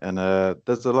 and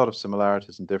there's a lot of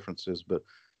similarities and differences. But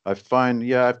I find,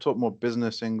 yeah, I've taught more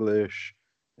business English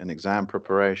and exam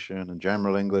preparation and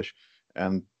general English.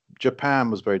 And Japan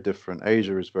was very different.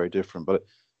 Asia is very different. But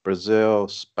Brazil,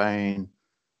 Spain,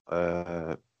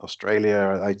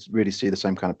 Australia, I really see the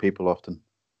same kind of people often.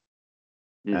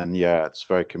 Mm. And yeah, it's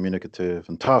very communicative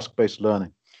and task-based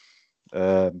learning.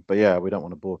 But yeah, we don't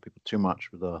want to bore people too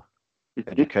much with our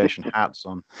education hats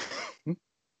on.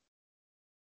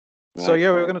 So Right, yeah,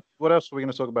 right. What else are we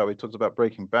gonna talk about? We talked about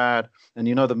Breaking Bad, and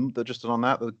just on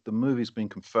that, the movie's been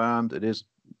confirmed. It is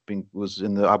being was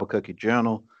in the Albuquerque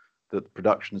Journal that the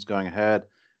production is going ahead,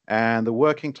 and the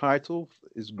working title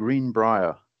is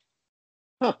Greenbrier,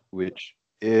 Huh. which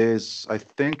I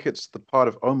think it's the part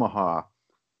of Omaha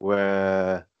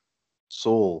where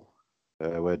Saul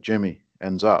where Jimmy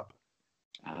ends up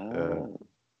uh, Ah,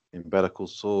 in Better Call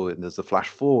Saul. And there's the flash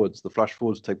forwards. The flash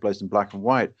forwards take place in black and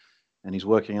white, and he's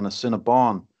working in a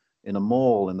Cinnabon in a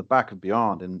mall in the back of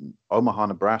Beyond in Omaha,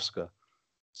 Nebraska.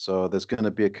 So there's going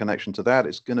to be a connection to that.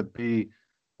 It's going to be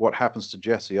what happens to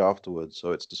Jesse afterwards.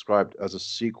 So it's described as a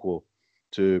sequel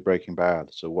to Breaking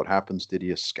Bad. So what happens? Did he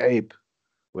escape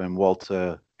when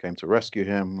Walter came to rescue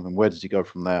him? And where does he go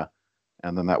from there?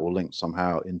 And then that will link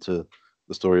somehow into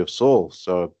the story of Saul.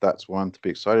 So that's one to be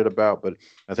excited about. But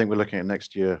I think we're looking at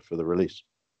next year for the release.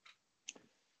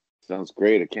 sounds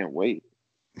great. I can't wait.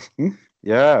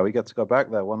 Yeah, we get to go back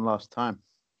there one last time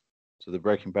to the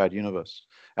Breaking Bad universe.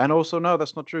 And also, no,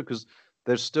 that's not true because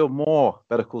there's still more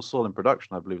Better Call Saul in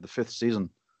production. I believe the 5th season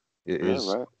Yeah, is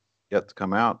right. yet to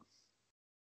come out.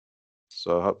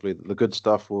 So hopefully the good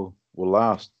stuff will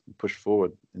last and push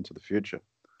forward into the future.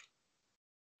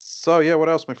 So yeah, what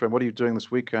else, my friend? What are you doing this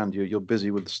weekend? You're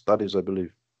busy with the studies, I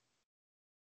believe.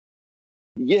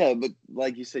 Yeah, but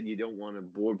like you said, you don't want to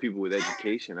bore people with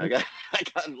education. I got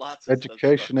lots of stuff to talk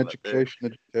Education, about there.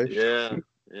 education, education.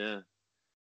 Yeah, yeah.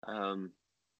 Um,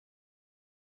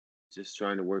 just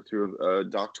trying to work through a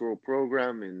doctoral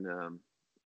program in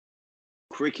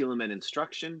curriculum and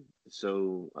instruction.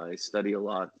 So I study a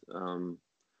lot on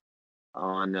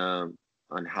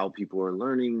on how people are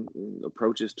learning,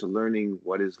 approaches to learning,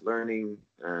 what is learning,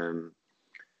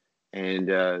 and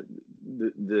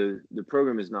the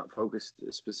program is not focused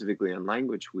specifically on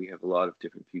language. We have a lot of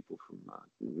different people from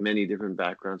many different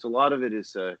backgrounds. A lot of it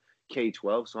is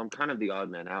K-12, so I'm kind of the odd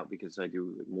man out because I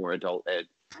do more adult ed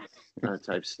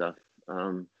type stuff.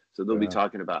 So they'll be Yeah.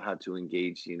 talking about how to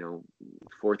engage,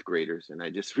 fourth graders, and I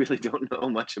just really don't know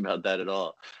much about that at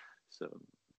all. So,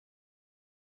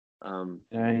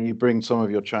 And you bring some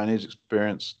of your Chinese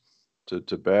experience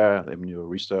to bear in your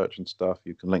research and stuff.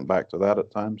 You can link back to that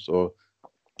at times, or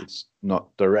it's not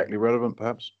directly relevant,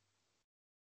 perhaps.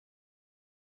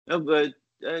 no, but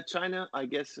China, I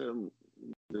guess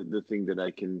the thing that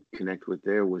I can connect with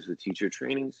there was the teacher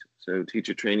trainings. So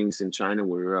teacher trainings in China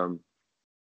were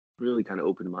really kind of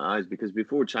opened my eyes because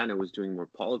before China was doing more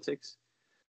politics.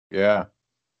 Yeah.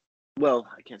 Well,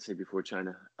 I can't say before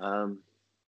China.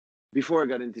 Before I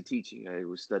got into teaching, I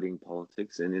was studying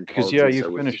politics, and in Because yeah, politics, you I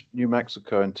was finished New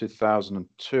Mexico in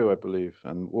 2002, I believe.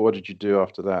 And what did you do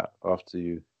after that? After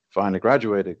you finally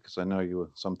graduated? Because I know you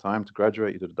were some time to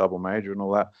graduate. You did a double major and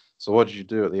all that. So what did you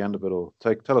do at the end of it all?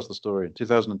 Tell us the story. In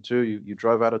 2002, you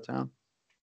drove out of town.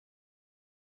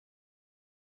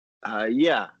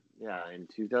 yeah, in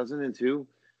 2002,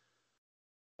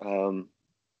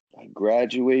 I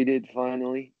graduated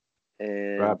finally,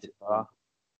 and Grabbed the car.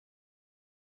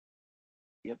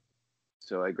 yep.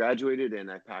 So I graduated,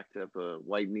 and I packed up a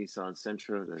white Nissan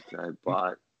Sentra that I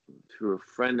bought through a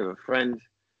friend of a friend.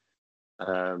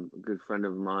 A good friend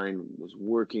of mine was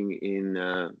working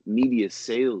in media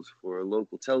sales for a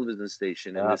local television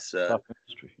station, and That's this, a tough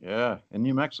industry. Yeah, in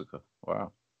New Mexico.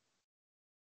 Wow.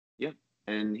 yep,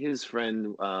 and his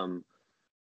friend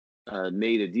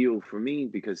made a deal for me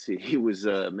because he was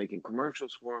making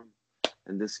commercials for him,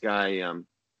 and this guy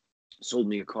sold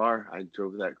me a car. I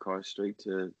drove that car straight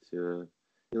to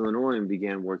Illinois and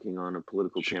began working on a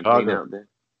political campaign Chicago. out there.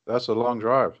 That's a long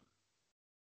drive.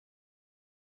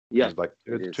 It Yeah, was like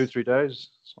it two, is. 3 days,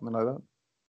 something like that,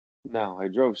 No, I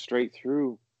drove straight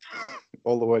through.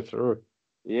 all the way through.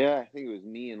 Yeah, I think it was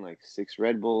me and like 6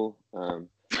 Red Bull.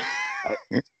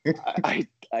 I,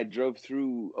 I drove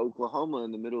through Oklahoma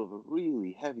in the middle of a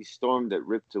really heavy storm that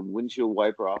ripped a windshield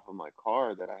wiper off of my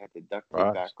car that I had to duct tape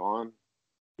Right. back on.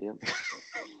 Yeah,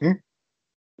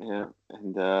 yeah,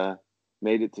 and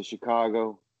made it to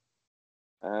Chicago.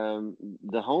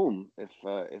 The home,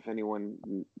 if anyone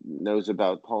knows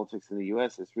about politics in the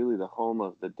U.S., it's really the home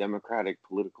of the Democratic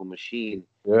political machine.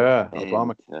 Yeah, And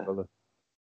Obama. Brother.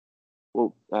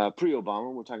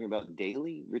 pre-Obama, we're talking about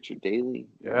Daley, Richard Daley,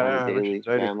 Robert Yeah, Richard Daley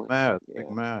Daley, family. mayor, big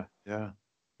Yeah. mayor. Yeah,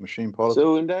 machine So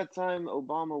politics. in that time,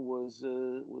 Obama was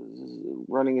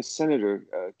running a senator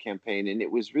campaign, and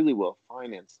it was really well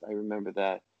financed. I remember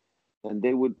that, and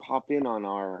they would pop in on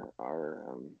our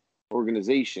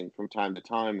organization from time to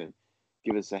time and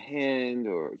give us a hand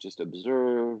or just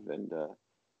observe, and it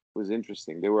was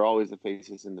interesting. They were always the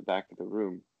faces in the back of the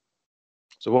room.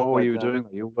 So what were But you doing?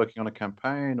 Are you working on a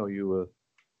campaign, or you were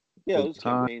yeah, it full was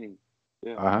time? campaigning.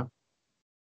 Yeah, Uh-huh.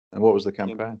 And what was the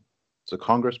Camp- campaign? It's a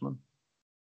congressman.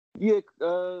 yeah. It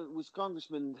was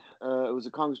congressman. It was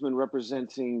a congressman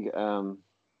representing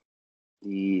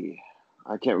the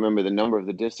I can't remember the number of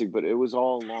the district, but it was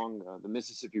all along the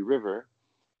Mississippi River.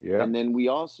 Yeah. And then we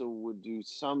also would do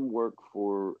some work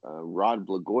for Rod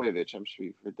Blagojevich. I'm sure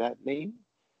you've heard that name.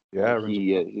 Yeah, rings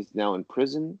a bell. He's now in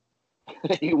prison.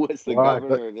 He was the Why?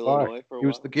 governor of Why? Illinois for a He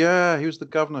was while. he was the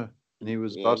governor, and he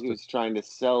was Yeah, he busted. was trying to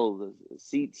sell the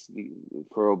seats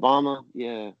for Obama.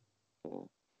 Yeah, yeah.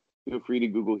 Feel free to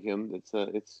Google him.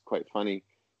 It's quite funny.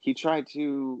 He tried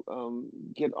to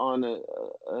get on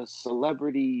a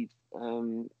celebrity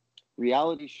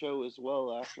reality show as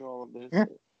well after all of this. Yeah,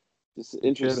 Just an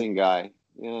you're kidding. interesting guy.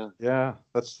 Yeah. Yeah,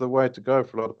 that's the way to go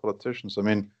for a lot of politicians. I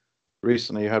mean,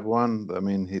 recently you had one. I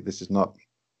mean, this is not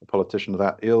a politician of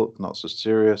that ilk, not so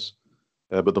serious.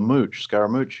 But the Mooch,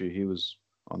 Scaramucci, he was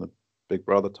on a Big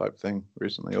Brother type thing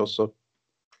recently also.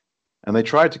 And they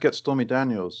tried to get Stormy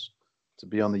Daniels to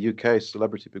be on the UK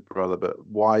Celebrity Big Brother, but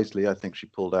wisely, I think she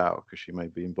pulled out because she may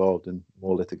be involved in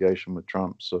more litigation with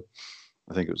Trump. So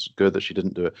I think it was good that she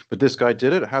didn't do it. But this guy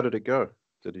did it. How did it go?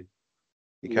 Did he?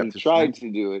 He He kept his tried name?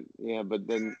 to do it, yeah, but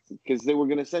then because they were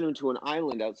going to send him to an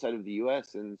island outside of the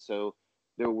U.S., and so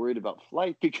they were worried about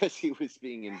flight because he was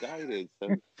being indicted. So,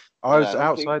 Oh, but it's I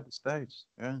don't think, outside the States.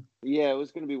 Yeah. yeah, it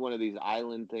was going to be one of these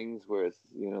island things where it's,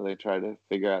 they try to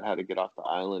figure out how to get off the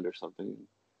island or something.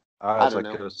 Ah, I it's don't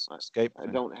like know. a escape I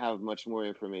thing. don't have much more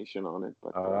information on it,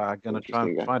 but I'm gonna try and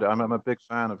interesting guy. find it. I'm a big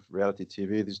fan of reality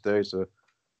TV these days.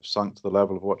 Sunk to the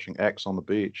level of watching X on the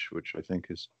beach, which I think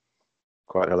is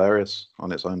quite hilarious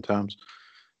on its own terms.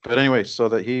 But anyway, so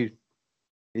that he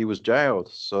was jailed.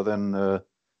 So then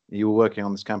you were working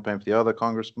on this campaign for the other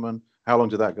congressman. How long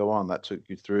did that go on? That took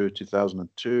you through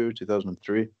 2002,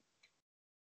 2003.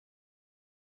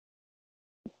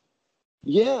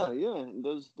 Yeah, yeah.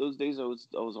 Those days I was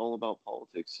all about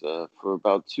politics for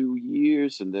about 2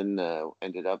 years, and then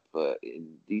ended up in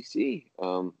D.C.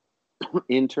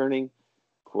 Interning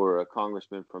for a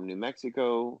congressman from New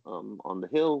Mexico on the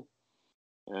Hill,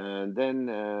 and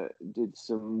then did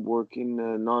some work in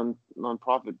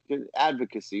nonprofit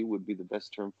advocacy would be the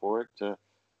best term for it,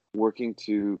 working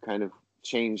to kind of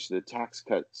change the tax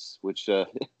cuts, which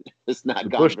has not The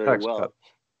gone Bush very tax cut. well.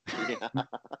 Yeah.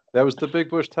 There was the big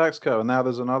Bush tax cut, and now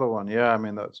there's another one. Yeah, I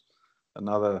mean that's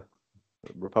another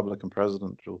Republican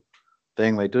presidential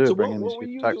thing they do, So bring what in these what were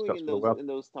huge you tax doing cuts in for the those wealth. in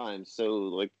those times? So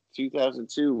like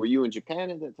 2002, were you in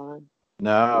Japan at that time?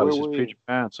 No, Where this is were you?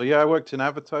 pre-Japan. So yeah, I worked in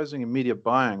advertising and media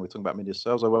buying. We're talking about media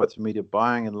sales. I worked in media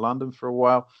buying in London for a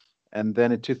while, and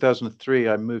then in 2003,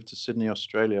 I moved to Sydney,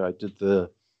 Australia. I did the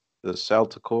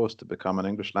CELTA course to become an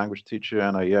English language teacher,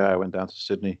 and I went down to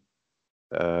Sydney,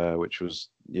 which was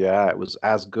it was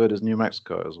as good as New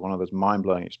Mexico. It was one of those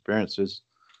mind-blowing experiences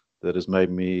that has made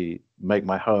me make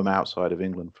my home outside of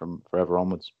England from forever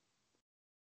onwards.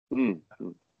 Mm.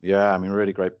 Yeah, I mean,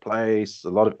 really great place. A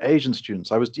lot of Asian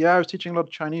students. I was teaching a lot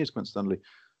of Chinese, coincidentally.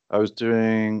 I was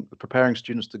preparing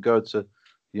students to go to the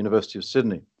University of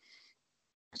Sydney.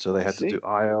 So they I had to do see.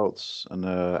 IELTS and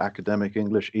academic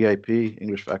English, EAP,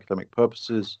 English for academic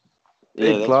purposes. Yeah,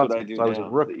 Big that's what classes. I do I was a now,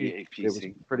 the rookie. It was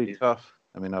EAPC. pretty Yeah. tough.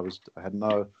 I mean, I had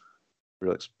no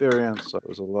real experience. So it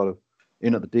was a lot of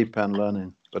in at the deep end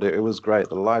learning, but it was great.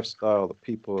 The lifestyle, the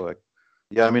people.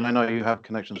 Yeah, I mean, I know you have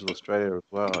connections with Australia as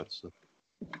well. It's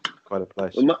quite a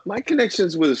place. Well, my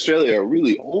connections with Australia are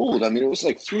really old. I mean, it was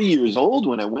like 3 years old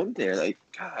when I went there. Like,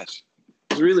 gosh,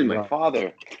 it was really my Right.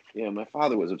 father. Yeah, my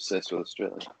father was obsessed with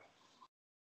Australia.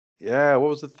 Yeah,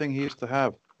 what was the thing he used to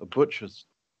have? A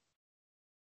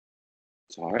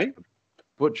Sorry?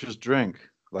 butcher's drink,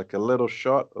 like a little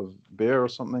shot of beer or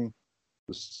something.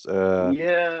 Was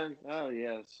Yeah. Oh,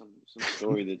 yeah. Some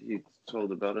story that he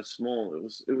told about a small.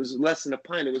 It was less than a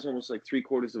pint. It was almost like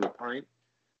three-quarters of a pint.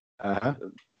 uh-huh,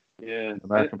 Yeah.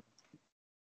 American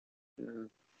Yeah.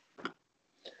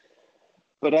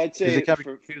 But I'd because it say can be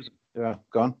for confusing. Yeah,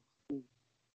 gone.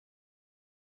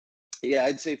 yeah,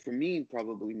 I'd say for me,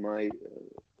 probably my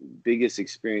biggest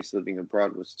experience living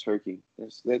abroad was Turkey.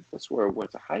 That's where I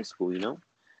went to high school. Yeah.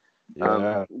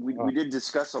 We Oh, did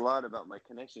discuss a lot about my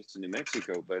connections to New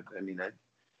Mexico, but I mean,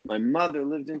 my mother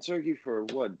lived in Turkey for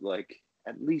what, like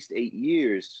at least 8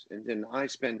 years, and then I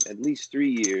spent at least 3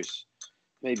 years,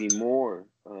 maybe more,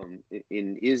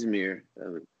 in Izmir,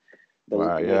 wow.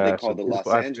 what they Yeah, it's a call the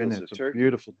beautiful. Los I've been. Angeles of It's a Turkey.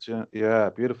 beautiful town. Yeah,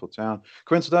 beautiful town.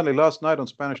 Coincidentally, last night on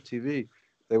Spanish TV,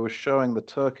 they were showing the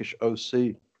Turkish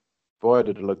OC. Boy,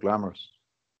 did it look glamorous.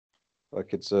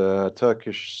 Like it's a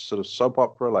Turkish sort of soap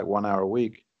opera, like 1 hour a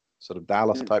week, sort of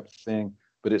Dallas Mm. type thing,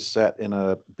 but it's set in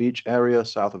a beach area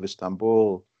south of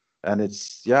Istanbul. And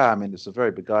I mean, it's a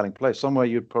very beguiling place, somewhere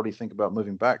you'd probably think about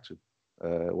moving back to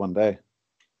one day.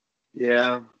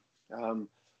 Yeah,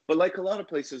 but like a lot of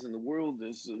places in the world,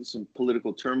 there's some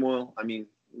political turmoil. I mean,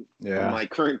 Yeah. my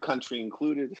current country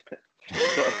included.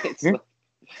 So it's like,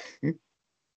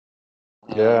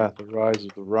 Yeah, um, the rise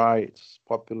of the right,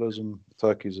 populism.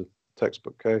 Turkey's a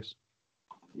textbook case.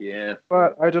 Yeah.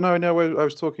 But I don't know. I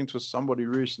was talking to somebody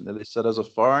recently. They said as a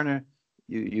foreigner,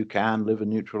 you can live a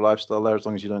neutral lifestyle there as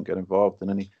long as you don't get involved in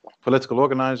any political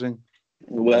organizing.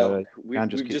 Well, You can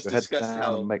just we've keep just your head discussed down and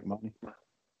how make money.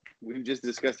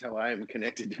 I am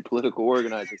connected to political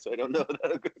organizing, so I don't know if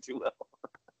that'll go too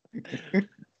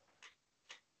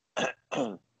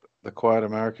well. The quiet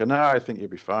America. No, I think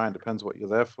you'd be fine. Depends what you're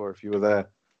there for. If you were there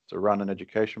to run an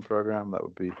education program, that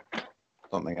would be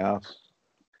something else.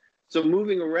 So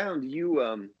moving around, you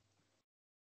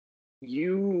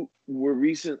were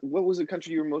recent. What was the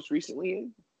country you were most recently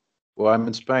in? Well, I'm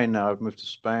in Spain now. I've moved to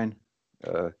Spain,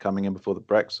 coming in before the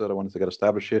Brexit. I wanted to get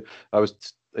established here. I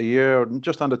was a year,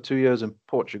 just under 2 years in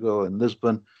Portugal, in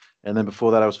Lisbon. And then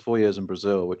before that, I was 4 years in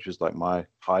Brazil, which is like my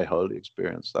high holy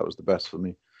experience. That was the best for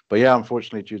me. But yeah,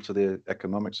 unfortunately, due to the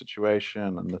economic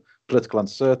situation and the political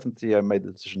uncertainty, I made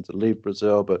the decision to leave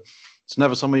Brazil. But it's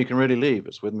never somewhere you can really leave.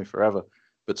 It's with me forever.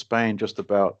 But Spain just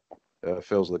about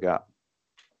fills the gap.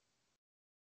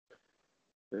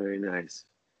 Very nice.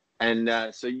 And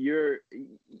so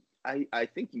I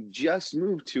think you just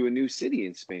moved to a new city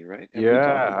in Spain, right? Have we talked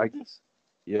Yeah, about this?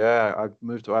 yeah, I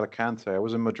moved to Alicante. I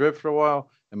was in Madrid for a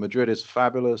while, and Madrid is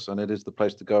fabulous, and it is the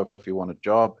place to go if you want a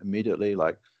job immediately.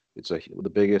 Like the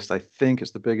biggest, I think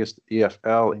it's the biggest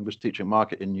EFL, English teaching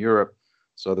market in Europe.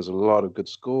 So there's a lot of good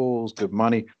schools, good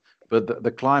money, but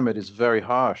the climate is very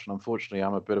harsh. And unfortunately,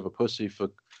 I'm a bit of a pussy for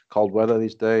cold weather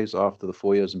these days after the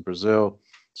 4 years in Brazil.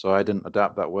 So I didn't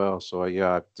adapt that well. So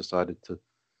I decided to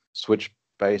switch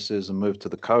bases and move to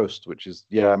the coast, which is,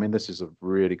 yeah, I mean, this is a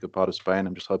really good part of Spain.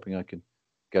 I'm just hoping I can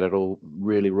get it all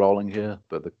really rolling here.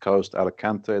 But the coast,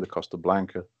 Alicante, the Costa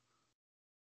Blanca.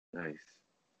 Nice.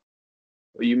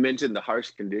 Well, you mentioned the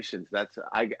harsh conditions.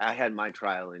 I had my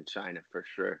trial in China for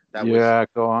sure. That was Yeah,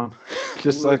 go on. we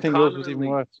Just I would think yours was even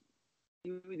commonly worse.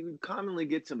 we would commonly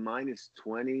get to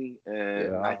 -20,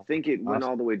 and I Yeah, think it went nasty.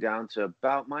 all the way down to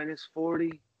about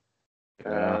 -40.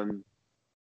 Yeah, Um,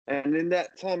 and in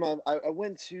that time, I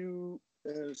went to.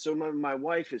 So my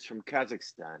wife is from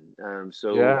Kazakhstan.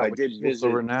 So yeah, I which did is also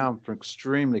visit. renowned for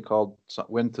extremely cold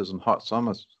winters and hot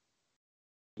summers.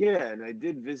 Yeah, and I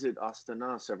did visit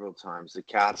Astana several times, the Astana.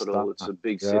 capital. It's a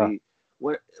big Yeah. city.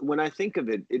 When I think of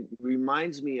it, it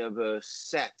reminds me of a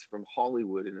set from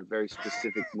Hollywood in a very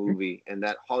specific movie, and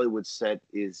that Hollywood set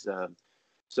is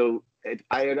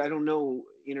I don't know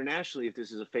internationally if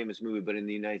this is a famous movie, but in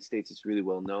the United States, it's really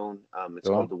well known. It's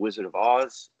Go called on. The Wizard of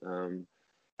Oz, and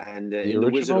The in The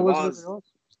Wizard original of Wizard of Oz,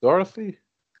 Oz? Dorothy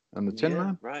and the Tin yeah,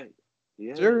 Man? right, yeah,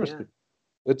 yeah. Seriously.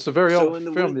 It's a very So old in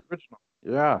the film, the original.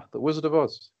 Yeah, The Wizard of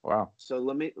Oz. Wow. So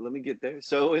let me get there.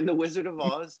 So in the Wizard of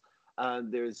Oz,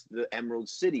 there's the Emerald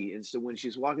City, and so when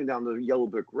she's walking down the yellow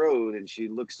brick road and she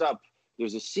looks up,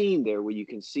 there's a scene there where you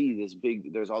can see this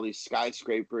big. There's all these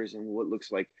skyscrapers and what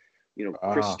looks like,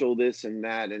 Ah, crystal this and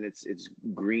that, and it's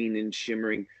green and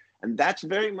shimmering, and that's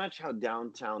very much how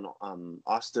downtown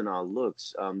Astana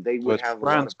looks. They so would it's have a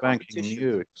lot brand of spanking competitions.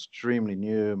 new, extremely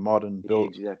new, modern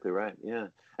built. Exactly right. Yeah,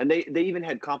 and they even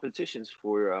had competitions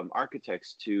for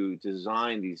architects to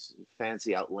design these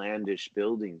fancy, outlandish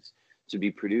buildings to be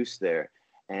produced there.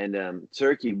 And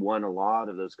Turkey won a lot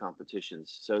of those competitions.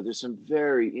 So there's some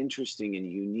very interesting and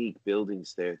unique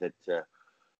buildings there that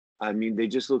I mean, they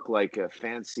just look like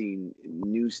fancy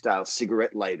new style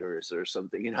cigarette lighters or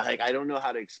something. Like I don't know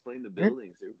how to explain the Hmm.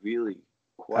 buildings. They're really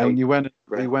And quite you went in the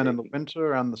breathtaking.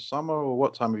 winter and the summer, or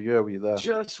what time of year were you there?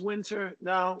 Just winter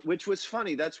now, which was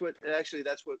funny. That's what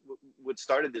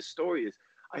started this story is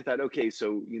I thought, okay, so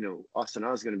Austin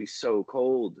is going to be so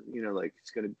cold, like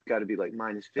it's going to got to be like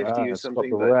 -50 or It's got something.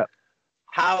 the But rep.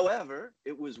 however,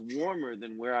 it was warmer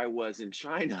than where I was in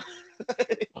China.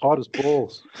 Hot as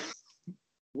balls.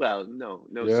 Well, no,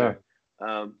 no, Yeah. sir.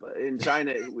 But in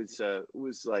China, it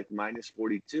was like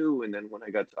 -42, and then when I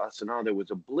got to Asana, there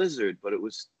was a blizzard, but it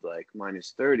was like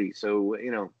 -30, so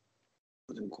it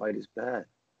wasn't quite as bad.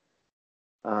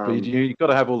 But Um, you got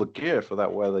to have all the gear for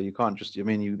that weather. You can't just, I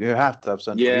mean, you have to have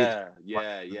central heating. Yeah, Like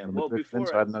yeah, in yeah. the Well, Madrid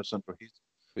peninsula, I had no central heating.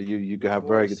 But you have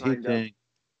before I very good signed up, heating,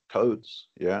 coats.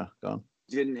 Yeah, gone.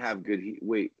 didn't have good heat.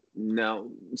 Wait,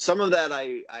 no. Some of that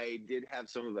I did have,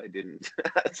 some of it I didn't.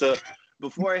 So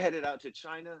before I headed out to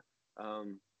China,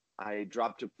 um, I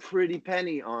dropped a pretty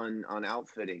penny on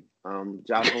outfitting.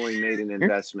 Definitely made an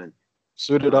investment.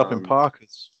 Suited up in Um,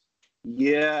 parkas.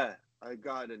 yeah, I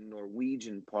got a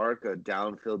Norwegian parka,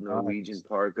 down-filled Norwegian Nice.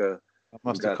 parka. That I've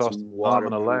must have got cost some an arm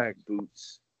and a waterproof leg.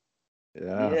 boots.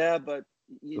 Yeah. Yeah, but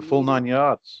you The full need it. 9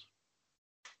 yards.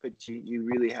 But you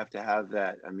really have to have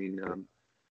that. I mean,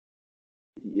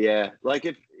 yeah, like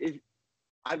if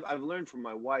I've learned from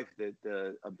my wife that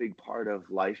a big part of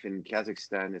life in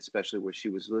Kazakhstan, especially where she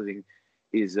was living,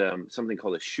 is something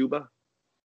called a shuba.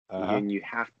 And you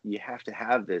have to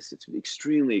have this. It's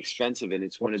extremely expensive, and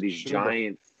it's one of these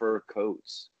giant fur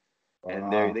coats,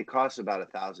 and they cost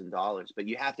about $1,000. But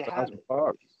you have to have it.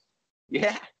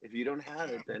 Yeah, if you don't have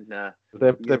it, then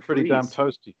they're pretty damn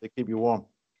toasty. They keep you warm.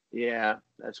 Yeah,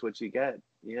 that's what you get.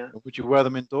 Yeah. Would you wear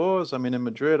them indoors? I mean, in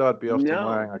Madrid, I'd be often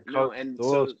wearing a coat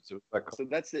indoors. So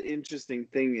that's the interesting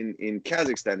thing in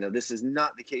Kazakhstan. Now, this is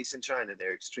not the case in China.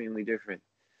 They're extremely different.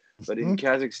 But in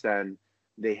Kazakhstan,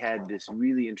 they had this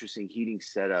really interesting heating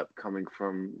setup coming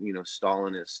from,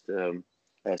 Stalinist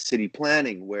city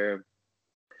planning, where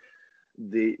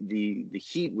the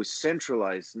heat was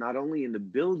centralized not only in the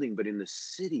building but in the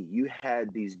city. You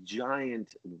had these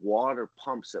giant water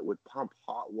pumps that would pump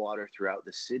hot water throughout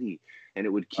the city, and it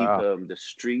would keep the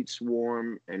streets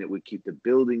warm, and it would keep the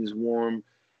buildings warm,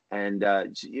 and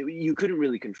you couldn't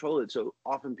really control it. So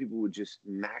often people would just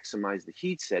maximize the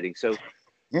heat setting. So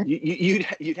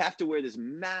you'd have to wear this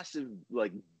massive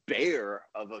bear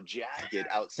of a jacket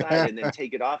outside and then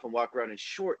take it off and walk around in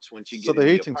shorts once you get. So the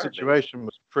heating situation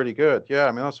was pretty good. Yeah,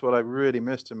 I mean, that's what I really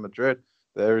missed in Madrid.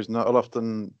 There is not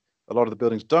often, a lot of the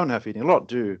buildings don't have heating. A lot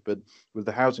do, but with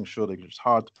the housing shortage, it's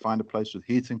hard to find a place with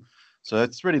heating. So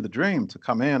it's really the dream to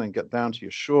come in and get down to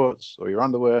your shorts or your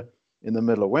underwear in the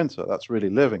middle of winter. That's really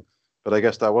living. But I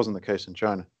guess that wasn't the case in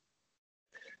China.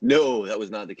 No, that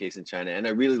was not the case in China. And I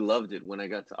really loved it when I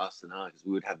got to Astana, because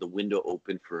we would have the window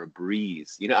open for a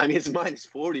breeze. I mean, it's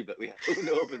 -40, but we have the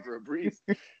window open for a breeze.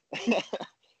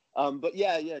 But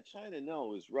yeah, China, no,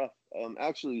 it was rough.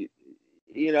 Actually,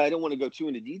 I don't want to go too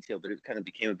into detail, but it kind of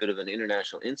became a bit of an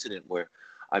international incident where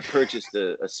I purchased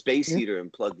a space heater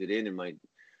and plugged it in my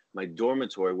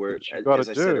dormitory, where, as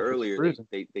I said earlier,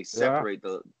 they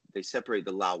separate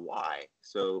the Lao-Wai.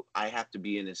 So I have to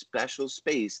be in a special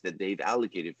space that they've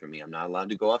allocated for me. I'm not allowed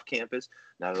to go off campus,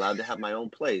 not allowed to have my own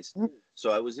place.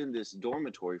 So I was in this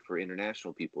dormitory for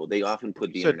international people. They often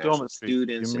put the international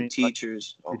students and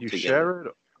teachers all together. Did you share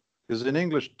it? Because in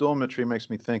English, dormitory makes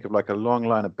me think of like a long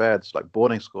line of beds, like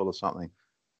boarding school or something.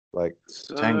 Like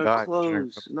 10 guys.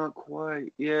 Close, not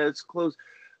quite. Yeah, it's close.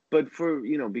 But for,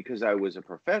 because I was a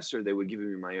professor, they would give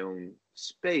me my own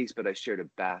space, but I shared a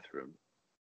bathroom.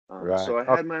 So I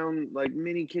had my own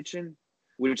mini kitchen,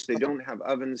 which they don't have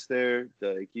ovens there.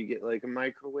 You get a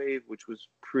microwave, which was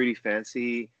pretty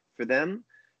fancy for them.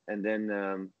 And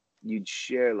then you'd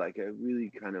share a really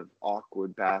kind of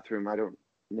awkward bathroom. I don't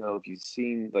know if you've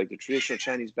seen the traditional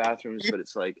Chinese bathrooms, but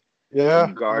it's a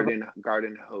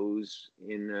garden hose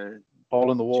in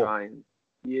hole in the wall. Giant,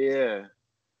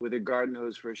 with a garden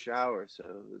hose for a shower.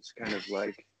 So it's kind of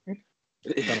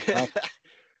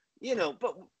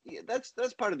but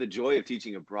that's part of the joy of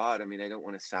teaching abroad. I mean, I don't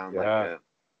want to sound like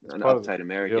an uptight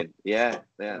American. Yeah,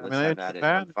 let's have at it.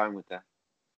 I'm fine with that.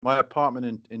 My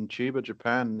apartment in Chiba,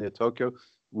 Japan, near Tokyo,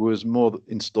 was more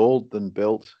installed than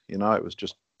built. It was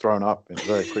just thrown up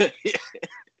very quick.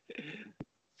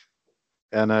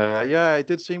 And it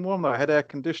did seem warm though. I had air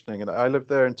conditioning, and I lived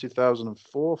there in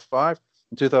 2004, 5.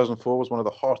 And 2004 was one of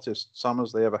the hottest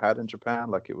summers they ever had in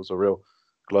Japan. It was a real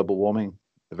global warming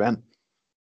event.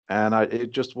 And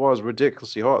it just was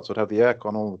ridiculously hot, so I'd have the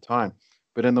aircon all the time.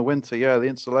 But in the winter, the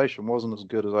insulation wasn't as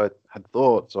good as I had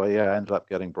thought. So I ended up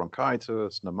getting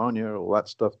bronchitis, pneumonia, all that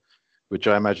stuff, which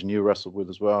I imagine you wrestled with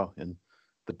as well in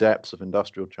the depths of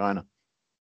industrial China.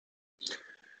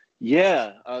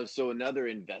 Yeah. So another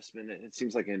investment, it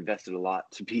seems like I invested a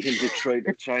lot to be in Detroit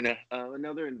or China.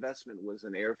 Another investment was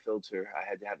an air filter. I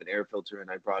had to have an air filter, and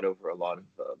I brought over a lot of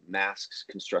masks,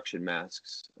 construction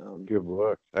masks. Good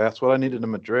work. That's what I needed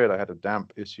in Madrid. I had a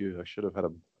damp issue. I should have had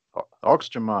an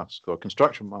oxygen mask or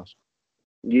construction mask.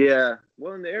 Yeah.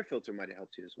 Well, and the air filter might have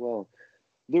helped you as well.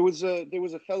 There was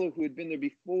a fellow who had been there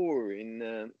before.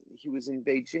 He was in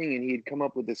Beijing, and he had come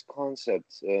up with this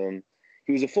concept.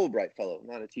 He was a Fulbright fellow,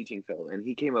 not a teaching fellow, and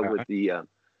he came up with he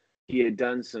had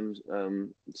done some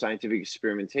scientific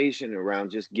experimentation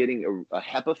around just getting a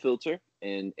HEPA filter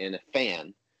and a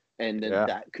fan, and then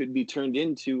that could be turned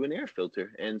into an air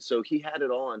filter. And so he had it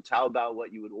all on Taobao,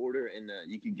 what you would order, and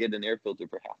you could get an air filter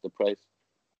for half the price.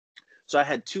 So I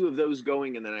had 2 of those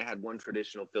going, and then I had one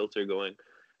traditional filter going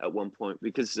at one point,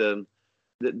 because the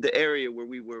area where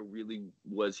we were really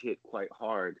was hit quite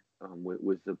hard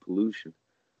with the pollution.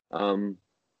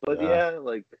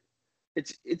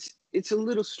 It's a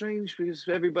little strange, because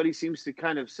everybody seems to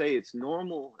kind of say it's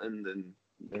normal, and then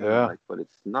but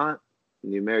it's not.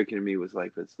 And the American in me was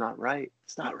like, but it's not right.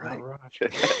 It's not right.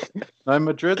 Now in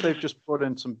Madrid, they've just brought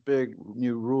in some big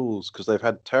new rules, because they've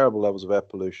had terrible levels of air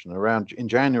pollution. In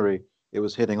January, it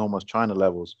was hitting almost China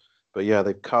levels. But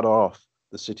they've cut off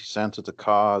the city center to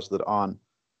cars that aren't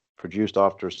produced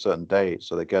after a certain date.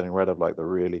 So they're getting rid of like the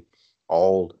really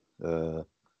old,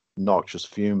 noxious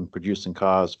fume producing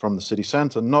cars from the city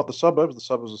center, not the suburbs. The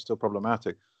suburbs are still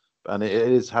problematic, and it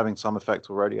is having some effect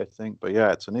already, I think. But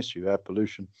yeah, it's an issue. Air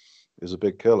pollution is a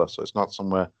big killer. So it's not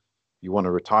somewhere you want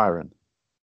to retire in.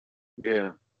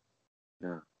 Yeah.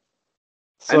 Yeah.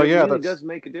 So And it yeah, really does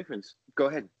make a difference. Go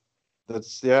ahead.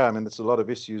 yeah, I mean, there's a lot of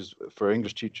issues for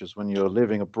English teachers when you're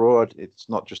living abroad. It's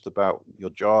not just about your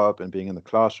job and being in the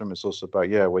classroom. It's also about,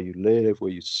 yeah, where you live,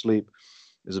 where you sleep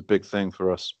is a big thing for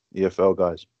us EFL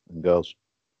guys and girls.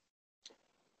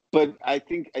 But I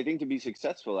think to be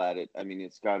successful at it, I mean,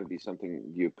 it's got to be something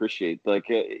you appreciate. Like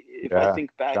if I Yeah,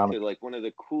 think back damn to like one of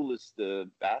the coolest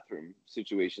bathroom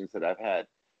situations that I've had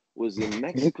was in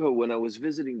Mexico when I was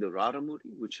visiting the Raramuri,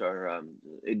 which are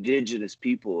indigenous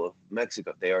people of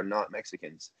Mexico. They are not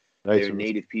Mexicans; they're Natives,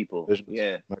 native people. visions,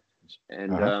 Yeah, Mexicans.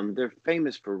 and Uh-huh. they're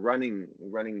famous for running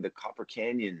the Copper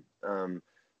Canyon.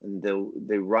 And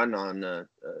they run on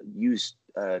used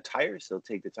tires. They'll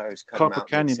take the tires, cut them Copper out, make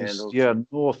Canyon is, sandals. yeah,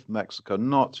 North Mexico,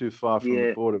 not too far from the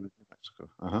Yeah, border with Mexico.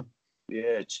 Uh-huh.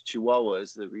 yeah, Chihuahua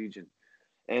is the region,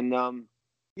 and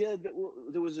yeah,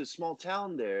 there was a small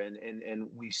town there, and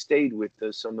we stayed with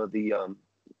some of the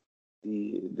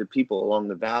people along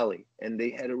the valley, and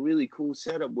they had a really cool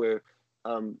setup where,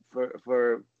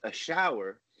 for a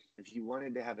shower, if you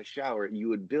wanted to have a shower, you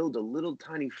would build a little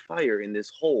tiny fire in this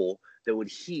hole that would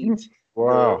heat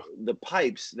Wow. the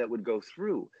pipes that would go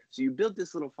through. So you built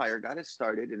this little fire, got it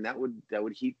started, and that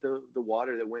would heat the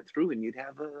water that went through, and you'd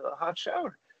have a hot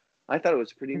shower. I thought it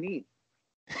was pretty neat.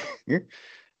 Yeah.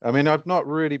 I mean, I've not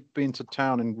really been to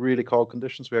town in really cold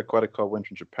conditions. We had quite a cold winter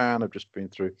in Japan. I've just been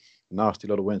through a nasty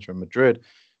lot of winter in Madrid.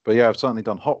 But yeah, I've certainly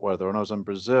done hot weather. When I was in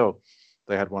Brazil,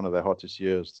 they had one of their hottest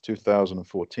years.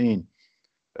 2014,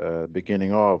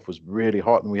 beginning of, was really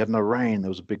hot, and we had no rain. There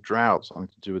was a big drought, something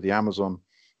to do with the Amazon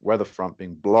weather front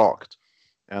being blocked.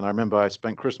 And I remember I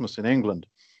spent Christmas in England,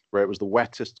 where it was the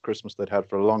wettest Christmas they'd had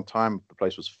for a long time. The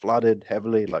place was flooded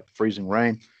heavily, like freezing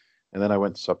rain. And then I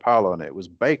went to Sao Paulo, and it was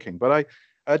baking. But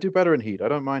I do better in heat. I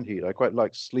don't mind heat. I quite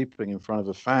like sleeping in front of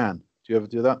a fan. Do you ever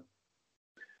do that?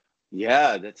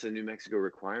 Yeah, that's a New Mexico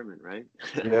requirement, right?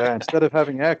 Yeah, instead of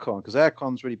having aircon, because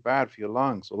aircon's really bad for your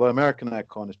lungs. Although American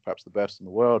aircon is perhaps the best in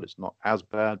the world, it's not as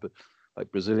bad. But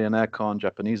like Brazilian aircon,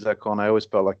 Japanese aircon, I always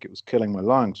felt like it was killing my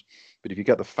lungs. But if you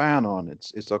get the fan on,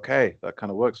 it's okay. That kind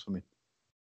of works for me.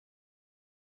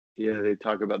 Yeah, they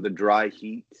talk about the dry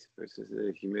heat versus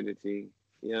the humidity.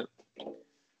 Yeah.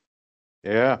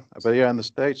 Yeah, but yeah, in the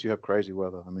States you have crazy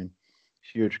weather. I mean,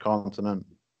 huge continent,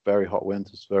 very hot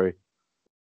winters, very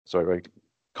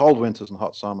cold winters and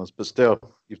hot summers. But still,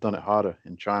 you've done it harder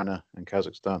in China and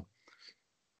Kazakhstan.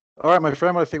 All right, my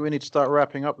friend, I think we need to start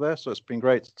wrapping up there. So it's been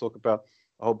great to talk about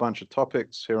a whole bunch of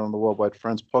topics here on the Worldwide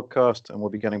Friends podcast, and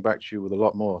we'll be getting back to you with a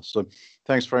lot more. So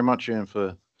thanks very much, Ian,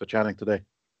 for chatting today.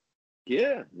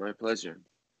 Yeah, my pleasure.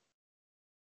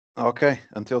 Okay,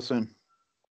 until soon.